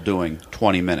feel doing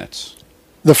 20 minutes?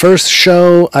 The first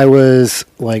show, I was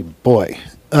like, boy,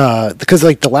 because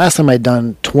like the last time I'd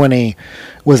done 20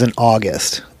 was in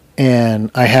August,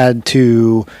 and I had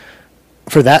to,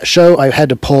 for that show, I had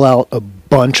to pull out a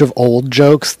bunch of old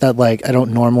jokes that like I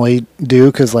don't normally do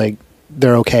because like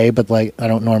they're okay, but like I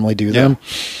don't normally do them,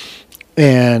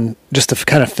 and just to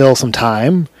kind of fill some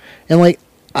time. And like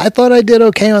I thought I did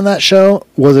okay on that show.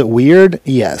 Was it weird?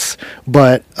 Yes,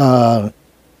 but I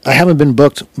haven't been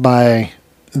booked by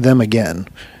them again.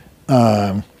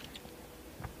 But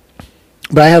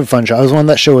I have a fun show. I was on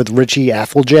that show with Richie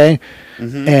Applejay,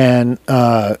 and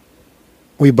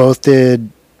we both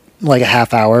did like a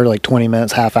half hour, like 20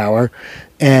 minutes, half hour,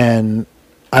 and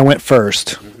I went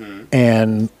first,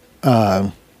 and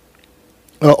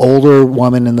an older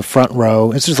woman in the front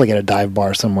row. It's just like at a dive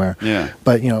bar somewhere. Yeah.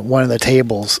 But one of the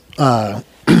tables, I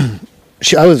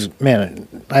was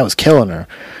killing her,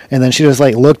 and then she just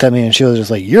like looked at me and she was just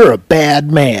like, "You're a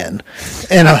bad man,"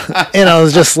 and I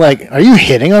was just like, "Are you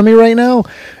hitting on me right now?"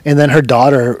 And then her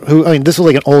daughter, this was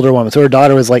like an older woman, so her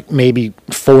daughter was like maybe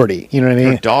 40. You know what I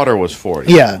mean? Her daughter was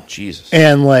 40. Yeah. Jesus.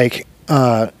 And like,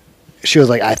 she was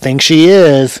like, "I think she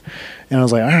is," and I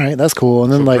was like, "All right, that's cool."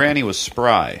 And then like, Granny was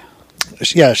spry.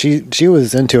 Yeah, she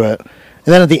was into it.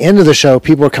 And then at the end of the show,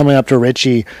 people were coming up to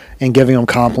Richie and giving him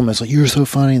compliments, like, "You were so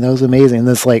funny, that was amazing." And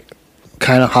this like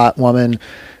kind of hot woman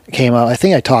came up. I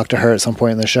think I talked to her at some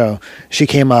point in the show. She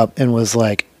came up and was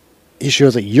like,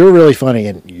 "You're really funny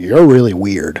and you're really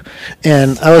weird."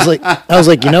 And I was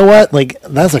like, you know what? Like,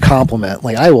 that's a compliment.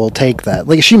 Like, I will take that.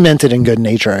 Like, she meant it in good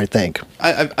nature, I think.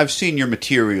 I've seen your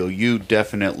material. You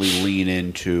definitely lean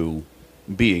into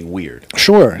being weird.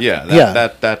 Sure. Yeah.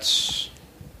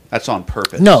 That's on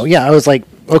purpose. No, yeah, I was like,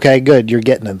 okay, good, you're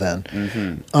getting it then.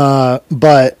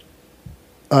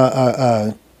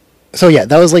 So yeah,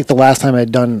 that was like the last time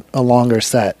I'd done a longer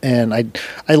set, and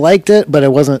I liked it, but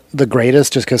it wasn't the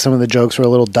greatest, just because some of the jokes were a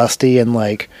little dusty and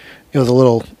like it was a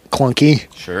little clunky.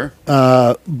 Sure.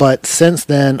 But since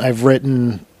then, I've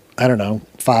written, I don't know,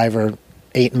 5 or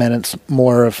 8 minutes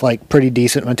more of like pretty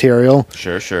decent material.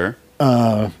 Sure.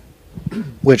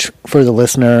 Which for the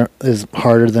listener is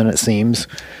harder than it seems.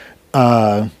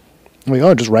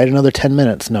 Just write another 10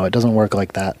 minutes. No, it doesn't work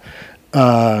like that.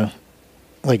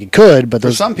 Like it could, but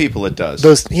for some people it does.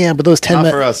 But those 10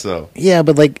 minutes. Not for us though. Yeah,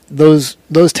 but like those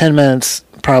 10 minutes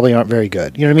probably aren't very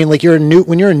good. You know what I mean? Like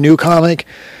when you're a new comic,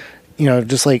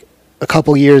 just like a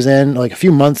couple years in, like a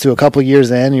few months to a couple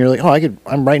years in, and you're like, oh,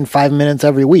 I'm writing 5 minutes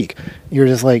every week. You're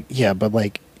just like, yeah, but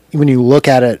like when you look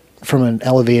at it from an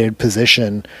elevated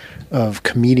position of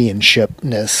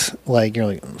comedianshipness, like you're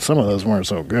like, some of those weren't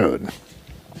so good.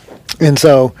 And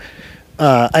so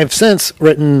I've since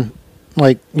written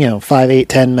like, 5, 8,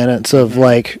 10 minutes of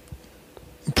like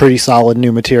pretty solid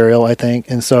new material, I think.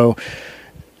 And so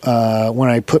when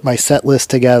I put my set list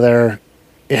together,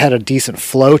 it had a decent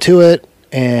flow to it.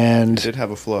 And it did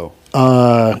have a flow.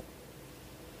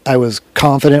 I was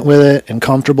confident with it and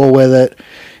comfortable with it,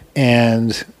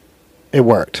 and it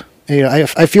worked.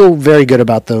 I feel very good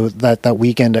about that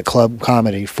weekend at Club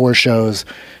Comedy. 4 shows.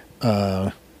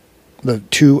 The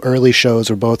 2 early shows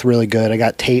were both really good. I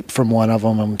got tape from one of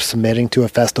them. I'm submitting to a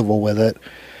festival with it.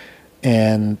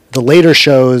 And the later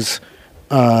shows,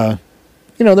 they're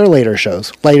later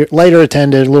shows. Lighter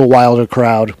attended, a little wilder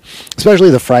crowd. Especially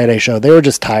the Friday show. They were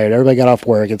just tired. Everybody got off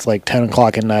work. It's like 10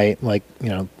 o'clock at night. Like,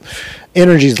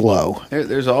 energy's low.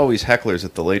 There's always hecklers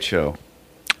at the late show.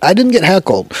 I didn't get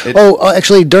heckled.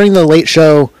 Actually, during the late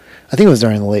show... I think it was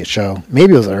during the late show.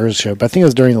 Maybe it was the early show, but I think it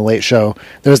was during the late show.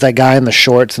 There was that guy in the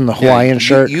shorts and the Hawaiian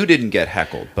shirt. You didn't get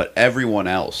heckled, but everyone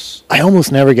else. I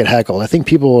almost never get heckled. I think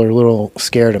people are a little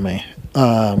scared of me.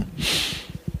 But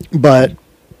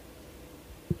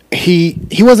he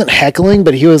wasn't heckling,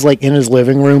 but he was like in his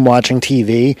living room watching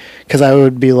TV, because I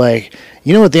would be like,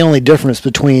 you know what the only difference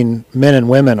between men and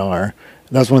women are?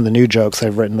 That's one of the new jokes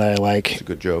I've written that I like. It's a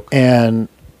good joke. And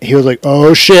he was like,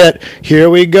 oh, shit, here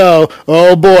we go.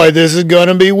 Oh, boy, this is going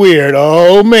to be weird.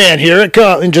 Oh, man, here it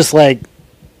comes. And just like,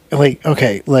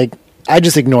 okay, like, I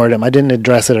just ignored him. I didn't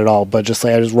address it at all, but just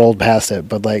like, I just rolled past it.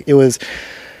 But like, it was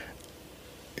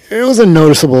a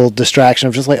noticeable distraction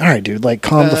of just like, all right, dude, like,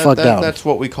 calm the fuck down. That's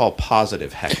what we call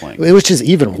positive heckling. Which is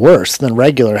even worse than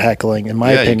regular heckling, in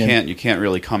my opinion. You can't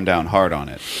really come down hard on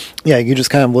it. Yeah, you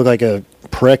just kind of look like a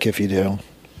prick if you do.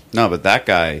 No, but that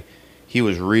guy... He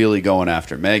was really going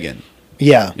after Megan.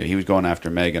 Yeah. He was going after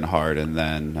Megan hard, and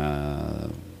then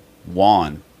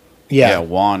Juan. Yeah.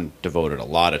 Juan devoted a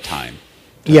lot of time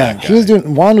to that guy.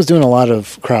 Juan was doing a lot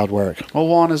of crowd work. Well,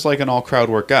 Juan is like an all crowd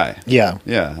work guy. Yeah.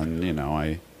 Yeah, and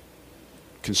I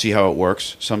can see how it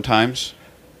works sometimes.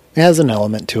 It has an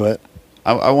element to it.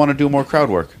 I want to do more crowd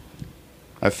work.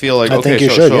 I feel like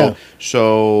So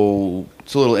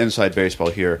it's a little inside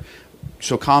baseball here.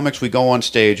 So comics, we go on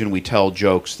stage and we tell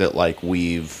jokes that like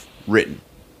we've written.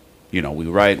 We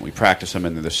write and we practice them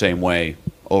in the same way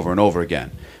over and over again.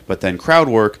 But then crowd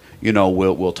work,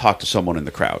 we'll talk to someone in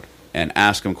the crowd and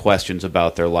ask them questions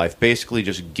about their life. Basically,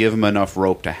 just give them enough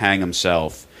rope to hang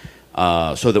himself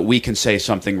so that we can say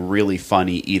something really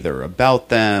funny either about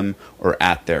them or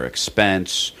at their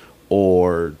expense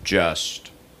or just,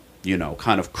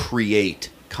 kind of create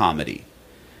comedy.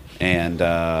 And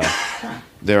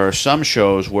there are some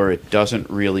shows where it doesn't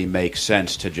really make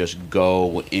sense to just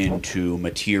go into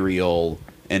material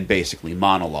and basically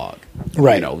monologue.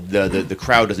 Right. The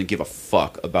crowd doesn't give a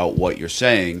fuck about what you're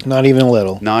saying. Not even a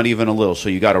little. Not even a little. So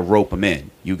you got to rope them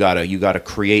in. You got to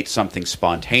create something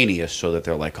spontaneous so that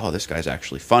they're like, oh, this guy's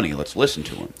actually funny. Let's listen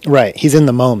to him. Right. He's in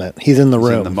the moment. He's in the room.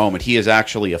 He's in the moment. He is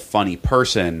actually a funny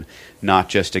person, not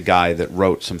just a guy that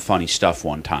wrote some funny stuff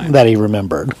one time. That he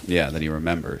remembered. Yeah, that he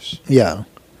remembers. Yeah.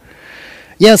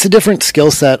 Yeah, it's a different skill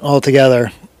set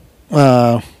altogether.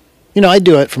 I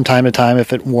do it from time to time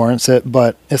if it warrants it,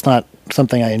 but it's not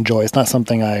something I enjoy. It's not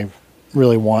something I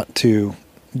really want to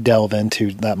delve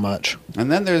into that much.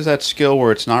 And then there's that skill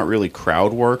where it's not really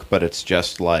crowd work, but it's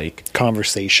just like...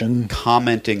 conversation.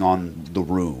 Commenting on the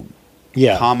room.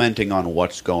 Yeah. Commenting on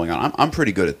what's going on. I'm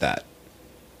pretty good at that.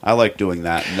 I like doing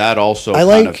that, and that also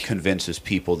kind of convinces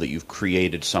people that you've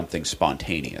created something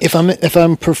spontaneous. If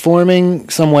I'm performing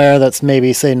somewhere that's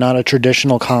maybe, say, not a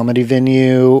traditional comedy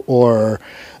venue, or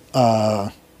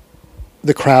the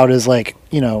crowd is like,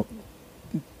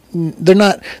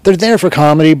 they're there for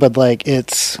comedy, but like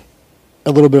it's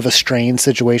a little bit of a strained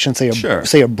situation.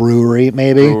 Say a brewery,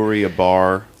 maybe a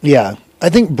bar. Yeah. I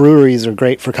think breweries are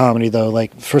great for comedy, though.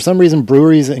 Like, for some reason,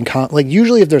 breweries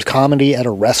usually if there's comedy at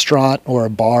a restaurant or a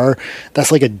bar,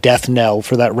 that's like a death knell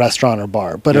for that restaurant or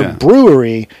bar. But a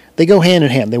brewery, they go hand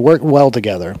in hand. They work well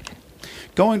together.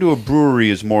 Going to a brewery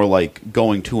is more like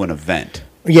going to an event.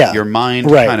 Yeah, your mind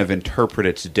kind of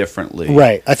interprets it differently.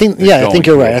 Right. I think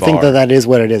you're right. I think that is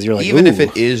what it is. You're like, even if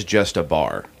it is just a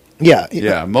bar. Yeah.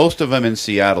 Yeah. Most of them in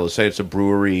Seattle, say it's a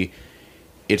brewery,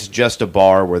 it's just a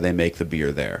bar where they make the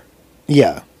beer there.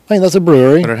 Yeah. I mean, that's a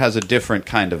brewery. But it has a different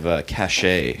kind of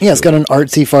cachet. Yeah, it's got an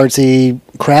artsy-fartsy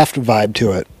craft vibe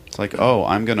to it. It's like, oh,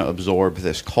 I'm going to absorb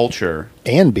this culture.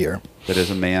 And beer. That is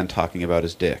a man talking about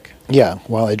his dick. Yeah,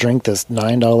 while I drink this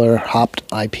 $9 hopped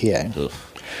IPA.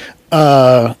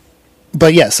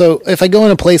 But yeah, so if I go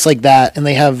in a place like that and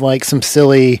they have like some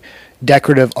silly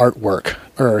decorative artwork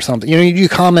or something, you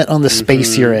comment on the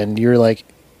space you're in. You're like,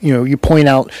 you point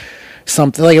out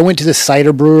something. Like I went to the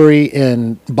cider brewery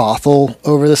in Bothell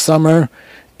over the summer,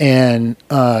 and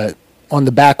on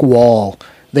the back wall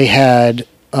they had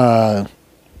a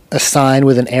sign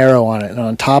with an arrow on it, and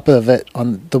on top of it,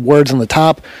 on the words on the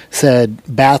top said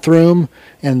bathroom,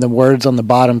 and the words on the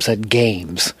bottom said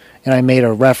games. And I made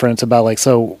a reference about like,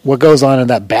 so what goes on in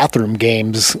that bathroom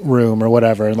games room or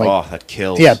whatever. And like, oh, that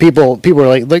kills. Yeah, people were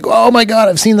like, oh my God,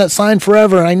 I've seen that sign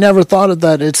forever. And I never thought of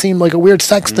that. It seemed like a weird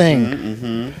sex thing.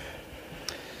 Mm-hmm.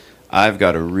 I've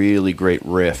got a really great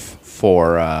riff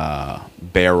for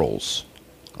barrels.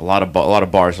 A lot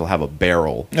of bars will have a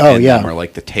barrel. Oh yeah, or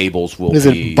like the tables will. Is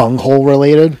be... it bunghole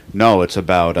related? No, it's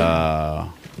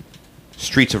about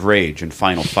Streets of Rage and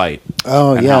Final Fight.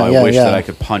 Oh and yeah, how I wish that I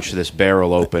could punch this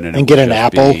barrel open and get an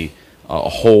apple, be a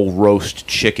whole roast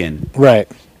chicken. Right.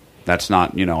 That's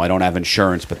not, I don't have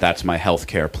insurance, but that's my health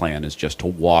care plan, is just to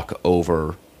walk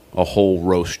over a whole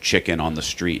roast chicken on the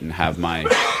street and have my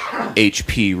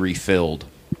HP refilled.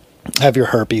 Have your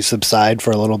herpes subside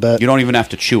for a little bit. You don't even have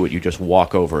to chew it. You just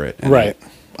walk over it. And right. It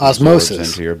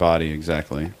osmosis into your body,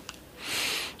 exactly.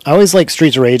 I always liked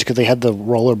Streets of Rage because they had the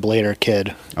rollerblader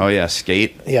kid. Oh, yeah,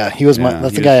 Skate. Yeah,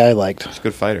 that's the guy I liked. He's a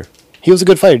good fighter. He was a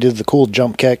good fighter. He did the cool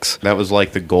jump kicks. That was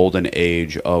like the golden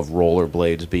age of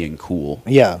rollerblades being cool.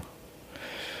 Yeah.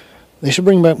 They should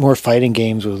bring back more fighting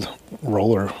games with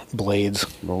rollerblades.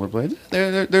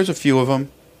 Rollerblades? There's a few of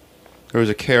them. There was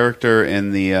a character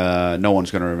in the, no one's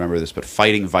going to remember this, but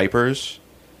Fighting Vipers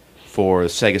for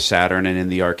Sega Saturn, and in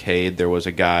the arcade there was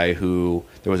a girl who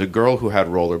had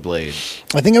rollerblades.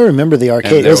 I think I remember the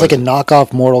arcade. It was like a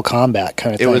knockoff Mortal Kombat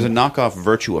kind of thing. It was a knockoff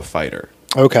Virtua Fighter.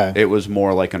 Okay. It was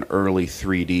more like an early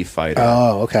 3D fighter.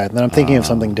 Oh, okay. Then I'm thinking of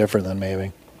something different then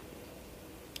maybe.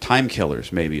 Time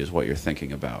Killers maybe is what you're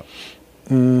thinking about.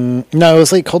 No, it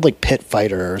was called Pit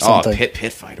Fighter or something. Oh,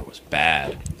 Pit Fighter was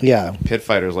bad. Yeah. Pit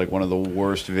Fighter is like one of the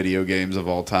worst video games of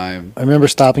all time. I remember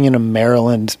stopping in a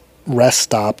Maryland rest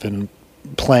stop and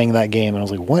playing that game, and I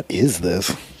was like, what is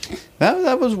this?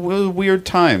 That was a weird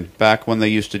time back when they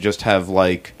used to just have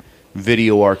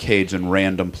video arcades in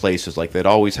random places. Like they'd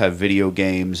always have video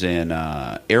games in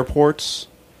airports.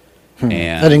 And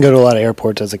I didn't go to a lot of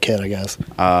airports as a kid, I guess.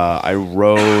 I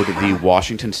rode the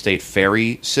Washington State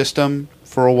Ferry system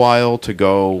for a while to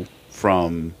go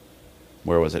from,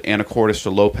 where was it, Anacortes to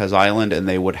Lopez Island, and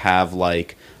they would have a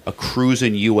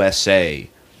Cruisin' USA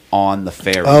on the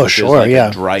ferry. Oh, sure, yeah.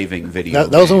 A driving video.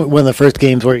 That was one of the first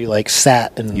games where you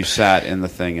sat and you sat in the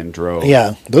thing and drove.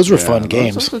 Yeah, those were fun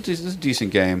games. This was a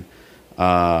decent game,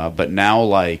 but now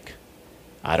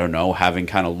I don't know, having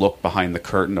kind of looked behind the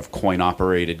curtain of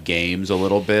coin-operated games a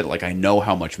little bit, I know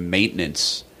how much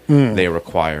maintenance they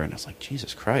require, and it's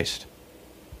Jesus Christ,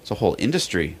 it's a whole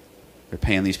industry. They're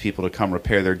paying these people to come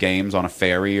repair their games on a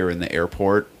ferry or in the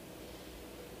airport.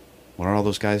 What are all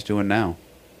those guys doing now?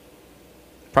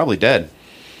 Probably dead.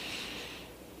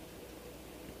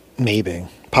 Maybe.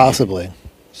 Possibly. Maybe.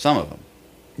 Some of them.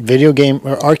 Video game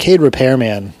or arcade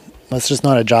repairman. That's just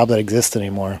not a job that exists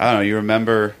anymore. I don't know. You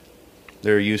remember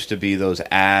there used to be those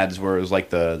ads where it was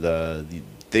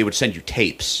they would send you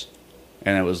tapes,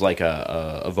 and it was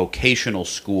a vocational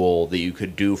school that you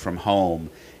could do from home,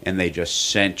 and they just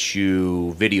sent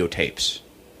you videotapes,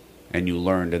 and you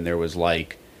learned, and there was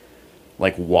like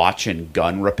watch and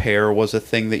gun repair was a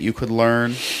thing that you could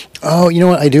learn. Oh, you know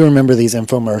what? I do remember these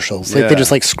infomercials. They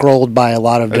just scrolled by a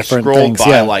lot of different things.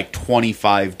 Scrolled by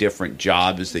 25 different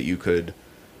jobs that you could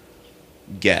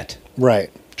get.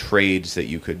 Right. Trades that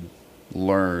you could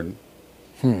learn.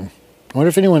 I wonder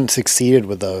if anyone succeeded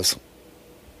with those.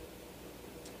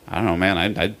 I don't know,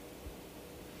 man.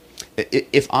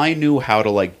 If I knew how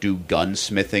to do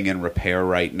gunsmithing and repair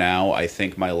right now, I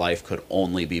think my life could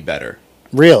only be better.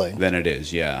 Really? Than it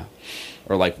is, yeah.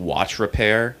 Or watch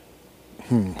repair.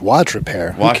 Watch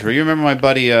repair. You remember my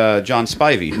buddy John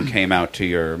Spivey, who came out to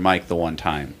your mic the one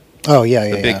time? Oh, yeah,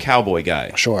 yeah. The big cowboy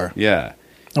guy. Sure. Yeah.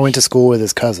 I went to school with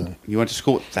his cousin. You went to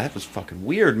school? That was fucking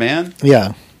weird, man.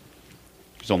 Yeah.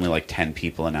 There's only 10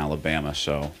 people in Alabama,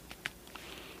 so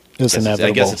it's inevitable.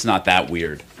 I guess it's not that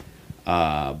weird.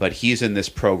 But he's in this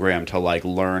program to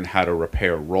learn how to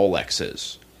repair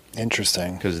Rolexes.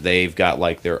 Interesting. Because they've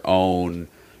got their own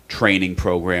training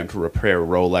program to repair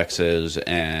Rolexes,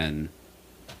 and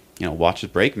watches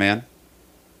break, man.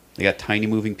 They got tiny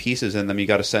moving pieces in them. You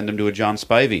got to send them to a John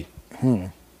Spivey.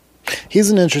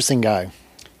 He's an interesting guy.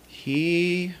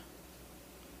 He's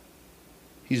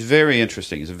very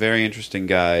interesting. He's a very interesting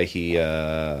guy.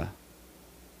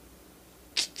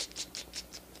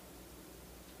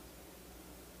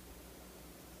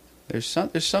 There's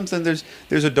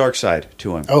a dark side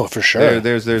to him. Oh, for sure.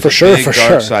 There's a big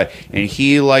dark side, and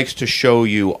he likes to show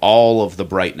you all of the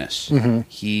brightness. Mm-hmm.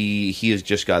 He has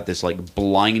just got this like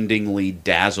blindingly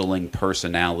dazzling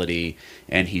personality,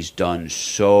 and he's done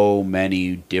so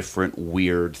many different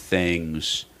weird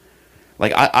things.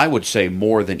 Like I would say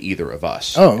more than either of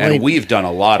us. Oh, and we've done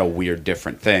a lot of weird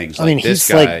different things. I mean, this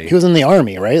he's guy, he was in the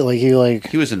army, right?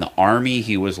 He was in the army.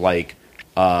 He was like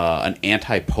an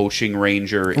anti-poaching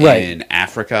ranger right. in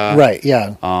Africa. Right,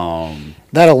 yeah.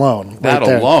 That alone. That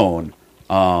right alone.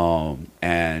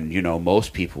 And,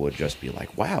 most people would just be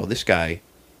like, wow, this guy.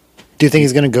 Do you think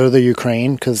he's going to go to the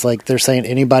Ukraine? Because, they're saying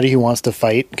anybody who wants to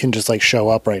fight can just, show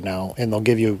up right now, and they'll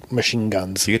give you machine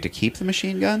guns. Do you get to keep the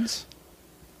machine guns?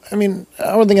 I mean,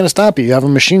 how are they going to stop you? You have a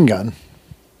machine gun.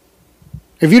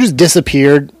 If you just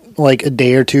disappeared, a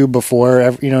day or two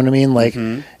before, you know what I mean?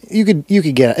 Mm-hmm. You could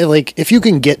get if you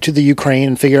can get to the Ukraine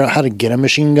and figure out how to get a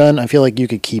machine gun, I feel like you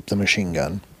could keep the machine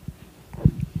gun.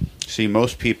 See,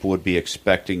 most people would be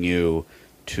expecting you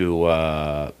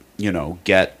to,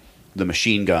 get the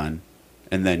machine gun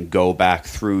and then go back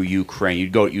through Ukraine. You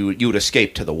would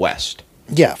escape to the west.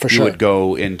 Yeah, for sure. You would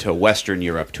go into Western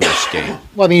Europe to escape.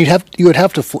 Well, I mean, you would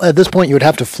have to at this point you would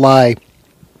have to fly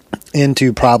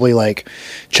into probably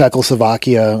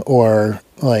Czechoslovakia or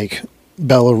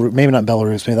Belarus, maybe not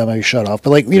Belarus, maybe that might be shut off.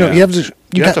 But you have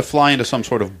to fly into some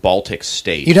sort of Baltic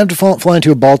state. You'd have to fly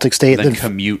into a Baltic state, and then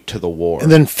commute to the war, and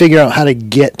then figure out how to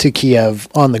get to Kiev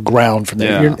on the ground from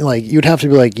there. Yeah. You'd have to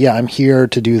be I'm here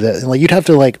to do this. And you'd have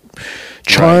to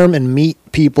charm and meet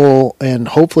people, and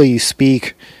hopefully you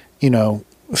speak,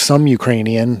 some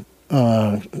Ukrainian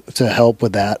to help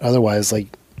with that. Otherwise,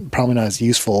 probably not as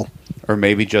useful. Or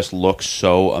maybe just look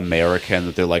so American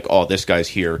that they're like, oh, this guy's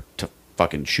here to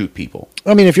fucking shoot people.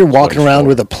 I mean, if you're walking around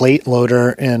with a plate loader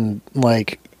and a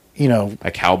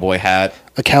cowboy hat,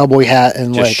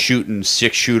 and just shooting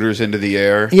 6-shooters into the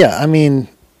air. Yeah, I mean,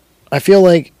 I feel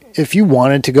like if you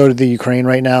wanted to go to the Ukraine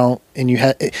right now and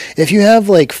if you have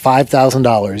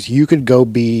 $5,000, you could go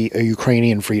be a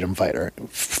Ukrainian freedom fighter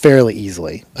fairly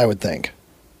easily, I would think.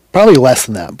 Probably less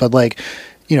than that, but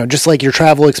just your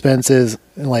travel expenses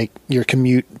and your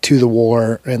commute to the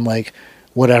war and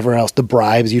whatever else, the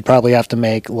bribes you'd probably have to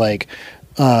make, you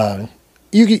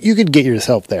could get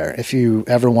yourself there if you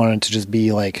ever wanted to just be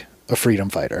a freedom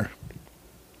fighter.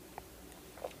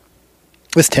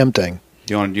 It's tempting.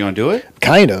 Do you want to do it?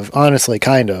 Kind of, honestly,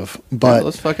 kind of. But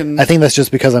I think that's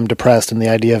just because I'm depressed, and the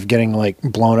idea of getting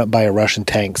blown up by a Russian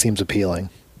tank seems appealing.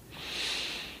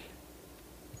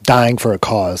 Dying for a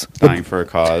cause. But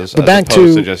back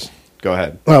to just go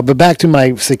ahead. Well, but back to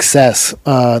my success.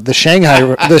 The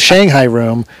Shanghai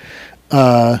room.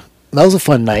 That was a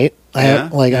fun night.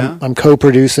 I'm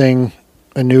co-producing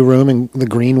a new room in the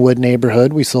Greenwood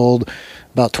neighborhood. We sold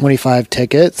about 25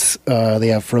 tickets. They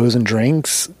have frozen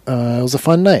drinks. It was a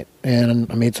fun night,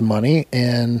 and I made some money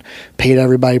and paid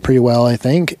everybody pretty well, I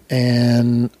think.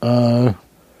 And I'm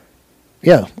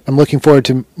looking forward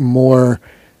to more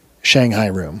Shanghai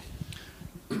room.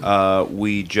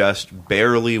 We just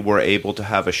barely were able to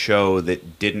have a show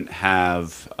that didn't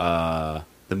have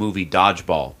the movie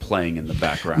Dodgeball playing in the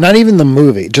background. Not even the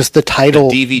movie, just the title.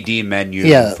 The DVD menu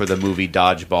for the movie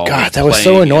Dodgeball. God, that was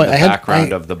so annoying. In the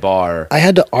background of the bar. I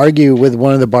had to argue with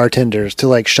one of the bartenders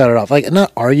to shut it off.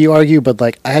 Not argue, but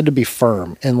I had to be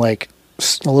firm and a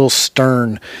little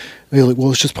stern.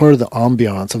 Well, it's just part of the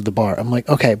ambiance of the bar. I'm like,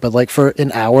 okay, but for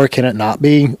an hour, can it not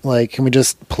be? Can we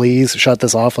just please shut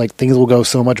this off? Things will go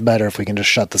so much better if we can just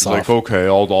shut this off. Okay,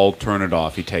 I'll turn it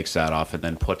off. He takes that off and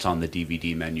then puts on the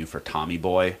DVD menu for Tommy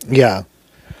Boy. Yeah.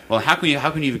 Well, how can you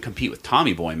even compete with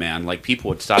Tommy Boy, man? People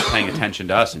would stop paying attention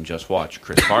to us and just watch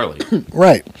Chris Farley.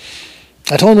 Right.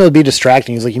 I told him it would be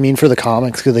distracting. He's like, you mean for the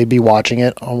comics? Because they'd be watching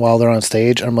it while they're on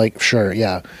stage? I'm like, sure,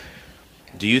 yeah.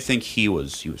 Do you think he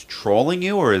was trolling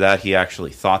you, or that he actually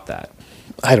thought that?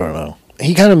 I don't know.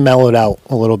 He kind of mellowed out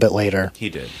a little bit later. He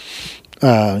did.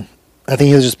 I think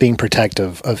he was just being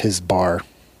protective of his bar.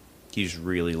 He just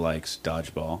really likes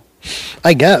Dodgeball.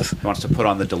 I guess. He wants to put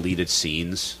on the deleted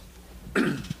scenes.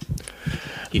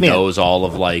 He knows all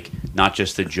of not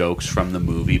just the jokes from the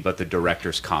movie, but the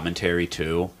director's commentary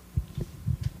too.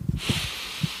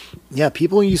 Yeah,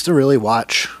 people used to really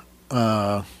watch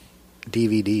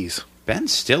DVDs. Ben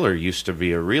Stiller used to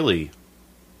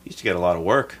get a lot of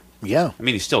work. Yeah. I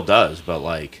mean, he still does, but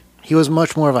he was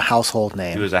much more of a household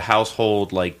name. He was a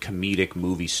household comedic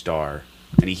movie star,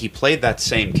 and he played that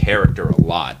same character a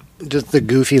lot. Just the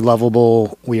goofy,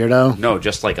 lovable weirdo? No,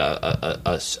 just like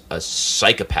a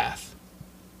psychopath.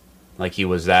 Like he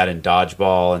was that in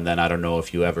Dodgeball, and then I don't know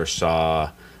if you ever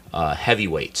saw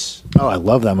Heavyweights. Oh, I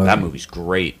love that movie. That movie's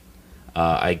great.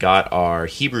 I got our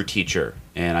Hebrew teacher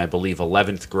in, I believe,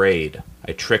 11th grade.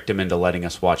 I tricked him into letting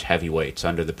us watch Heavyweights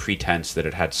under the pretense that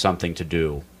it had something to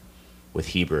do with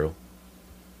Hebrew.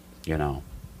 You know,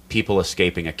 people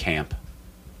escaping a camp.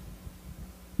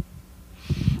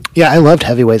 Yeah, I loved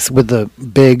Heavyweights with the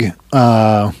big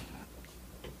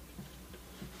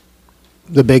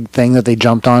thing that they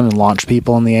jumped on and launched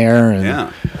people in the air. And,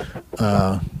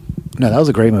 Yeah. No, that was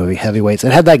a great movie, Heavyweights.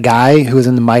 It had that guy who was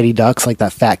in the Mighty Ducks, like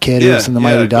that fat kid who was in the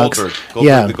Mighty Ducks.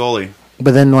 Goldberg, the goalie.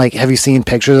 But then, like, have you seen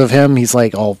pictures of him? He's,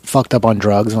 like, all fucked up on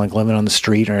drugs and, like, living on the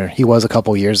street, or he was a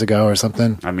couple years ago or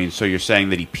something. I mean, so you're saying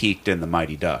that he peaked in the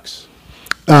Mighty Ducks.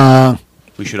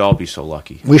 We should all be so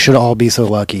lucky. We should all be so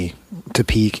lucky to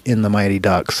peak in the Mighty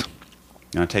Ducks.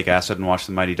 You want to take acid and watch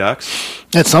the Mighty Ducks?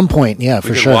 At some point, yeah,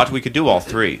 for sure. We could do all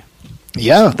three.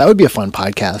 Yeah, that would be a fun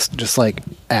podcast. Just like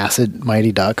acid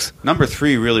Mighty Ducks. Number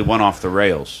 3 really went off the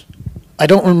rails. I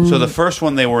don't remember. So the first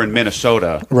one, they were in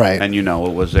Minnesota, right? And you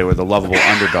know, they were the lovable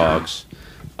underdogs.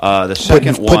 The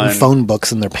second one, putting phone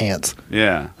books in their pants.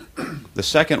 Yeah, the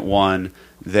second one,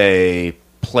 they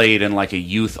played in like a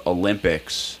youth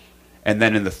Olympics, and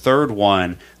then in the third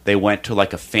one, they went to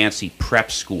like a fancy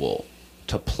prep school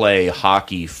to play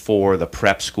hockey for the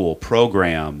prep school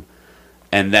program.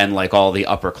 And then, like, all the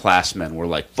upperclassmen were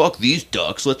like, fuck these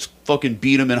Ducks, let's fucking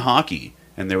beat them in hockey.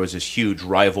 And there was this huge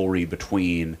rivalry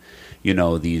between, you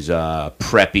know, these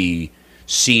preppy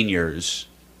seniors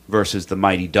versus the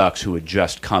Mighty Ducks who had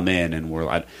just come in and were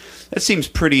like, that seems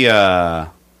pretty,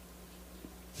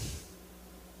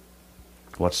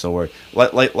 what's the word?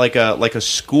 Like a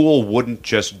school wouldn't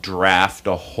just draft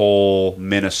a whole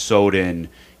Minnesotan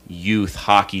youth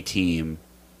hockey team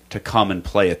to come and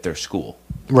play at their school.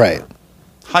 Right.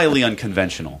 Highly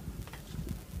unconventional.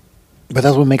 But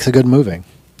that's what makes a good movie.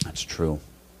 That's true.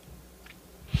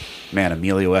 Man,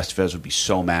 Emilio Estevez would be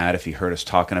so mad if he heard us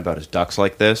talking about his Ducks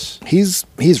like this. He's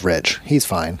rich. He's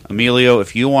fine. Emilio,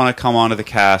 if you want to come onto the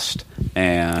cast,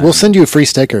 and we'll send you free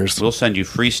stickers. We'll send you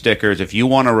free stickers. If you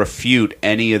want to refute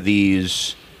any of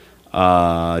these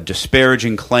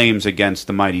disparaging claims against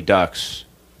the Mighty Ducks,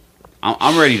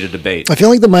 I'm ready to debate. I feel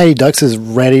like the Mighty Ducks is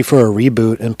ready for a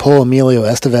reboot and pull Emilio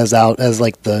Estevez out as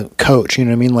like the coach. You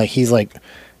know what I mean? Like he's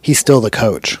still the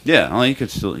coach. Yeah, well, he could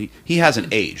still. He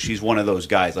hasn't aged. He's one of those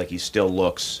guys. Like he still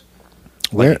looks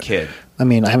like a kid. I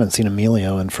mean, I haven't seen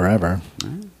Emilio in forever.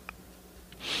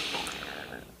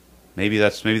 Maybe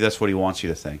that's what he wants you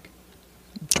to think.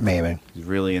 Maybe he's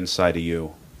really inside of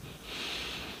you.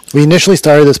 We initially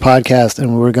started this podcast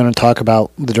and we were going to talk about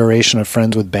the duration of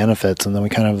Friends with Benefits, and then we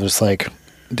kind of just like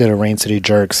did a Rain City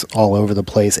Jerks all over the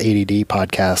place ADD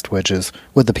podcast, which is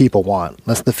what the people want.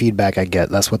 That's the feedback I get.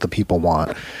 That's what the people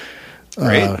want.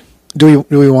 Great. Do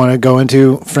we want to go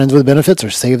into Friends with Benefits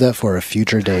or save that for a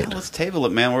future date? Let's table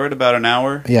it, man. We're at about an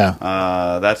hour. Yeah.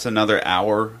 That's another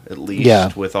hour at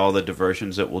least with all the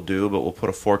diversions that we'll do, but we'll put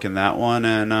a fork in that one,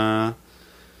 and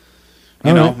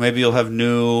maybe you'll have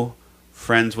new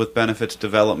Friends with Benefits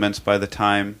developments by the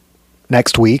time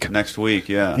next week,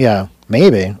 yeah. Yeah,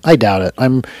 maybe. I doubt it.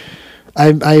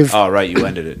 I've Oh, right, you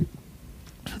ended it.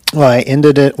 Well, I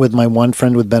ended it with my one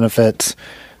Friend with Benefits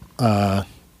to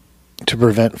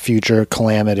prevent future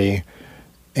calamity,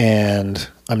 and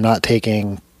I'm not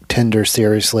taking Tinder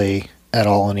seriously at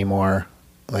all anymore.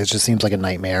 It just seems like a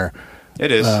nightmare.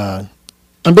 It is. I'm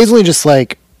basically just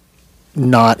like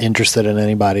not interested in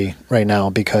anybody right now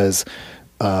because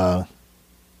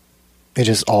it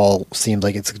just all seems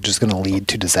like it's just going to lead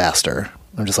to disaster.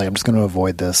 I'm just going to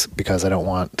avoid this because I don't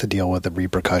want to deal with the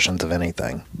repercussions of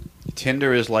anything.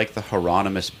 Tinder is like the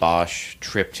Hieronymus Bosch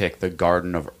triptych, The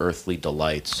Garden of Earthly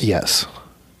Delights. Yes.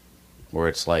 Where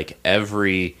it's like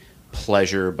every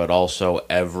pleasure, but also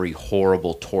every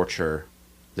horrible torture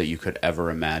that you could ever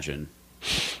imagine.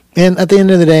 And at the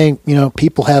end of the day,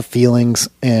 people have feelings,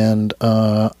 and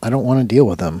I don't want to deal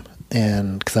with them,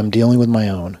 and because I'm dealing with my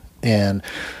own, and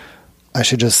I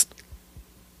should just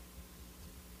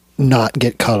not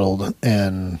get cuddled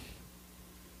and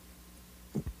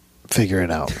figure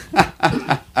it out.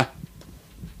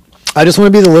 I just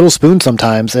want to be the little spoon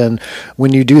sometimes, and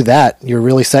when you do that, you're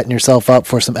really setting yourself up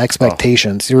for some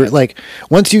expectations. You're like,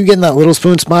 once you get in that little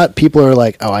spoon spot, people are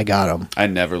like, "Oh, I got him." I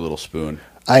never little spoon.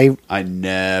 I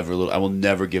will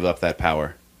never give up that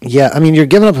power. Yeah, I mean, you're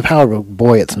giving up the power, but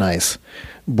boy, it's nice.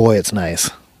 Boy, it's nice.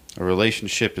 A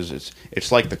relationship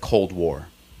it's like the Cold War.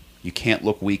 You can't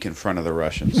look weak in front of the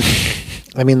Russians.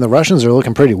 I mean, the Russians are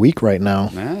looking pretty weak right now.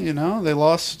 Yeah, you know, they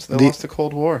lost the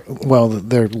Cold War. Well,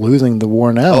 they're losing the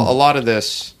war now. A lot of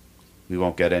this, we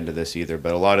won't get into this either,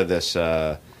 but a lot of this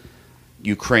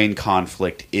Ukraine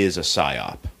conflict is a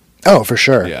psyop. Oh, for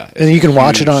sure. Yeah, and you can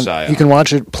watch it on. psyop. You can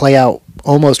watch it play out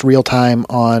almost real time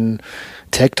on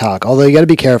TikTok. Although you got to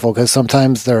be careful because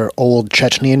sometimes they're old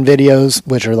Chechenian videos,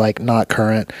 which are like not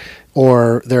current,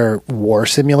 or they're war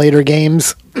simulator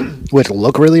games, which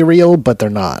look really real, but they're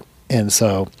not. And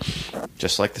so,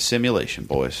 just like the simulation,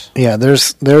 boys. Yeah,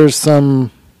 there's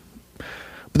some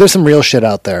real shit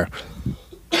out there.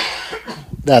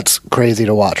 That's crazy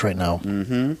to watch right now.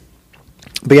 Mm-hmm.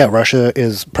 But yeah, Russia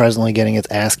is presently getting its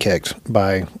ass kicked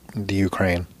by the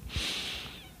Ukraine.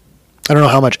 I don't know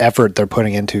how much effort they're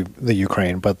putting into the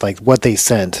Ukraine, but like what they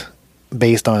sent,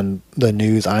 based on the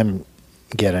news I'm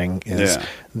getting, is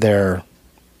they're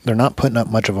not putting up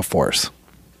much of a force.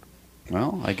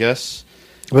 Well, I guess.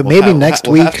 But maybe next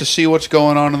week we'll have to see what's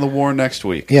going on in the war next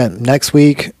week. Yeah, next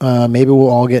week maybe we'll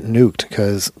all get nuked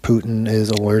because Putin is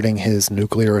alerting his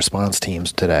nuclear response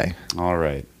teams today. All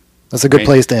right. That's a good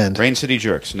place to end. Rain City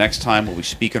Jerks. Next time we'll be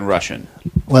speaking Russian.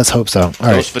 Let's hope so. All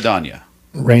right. До свидания.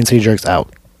 Rain City Jerks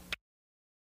out.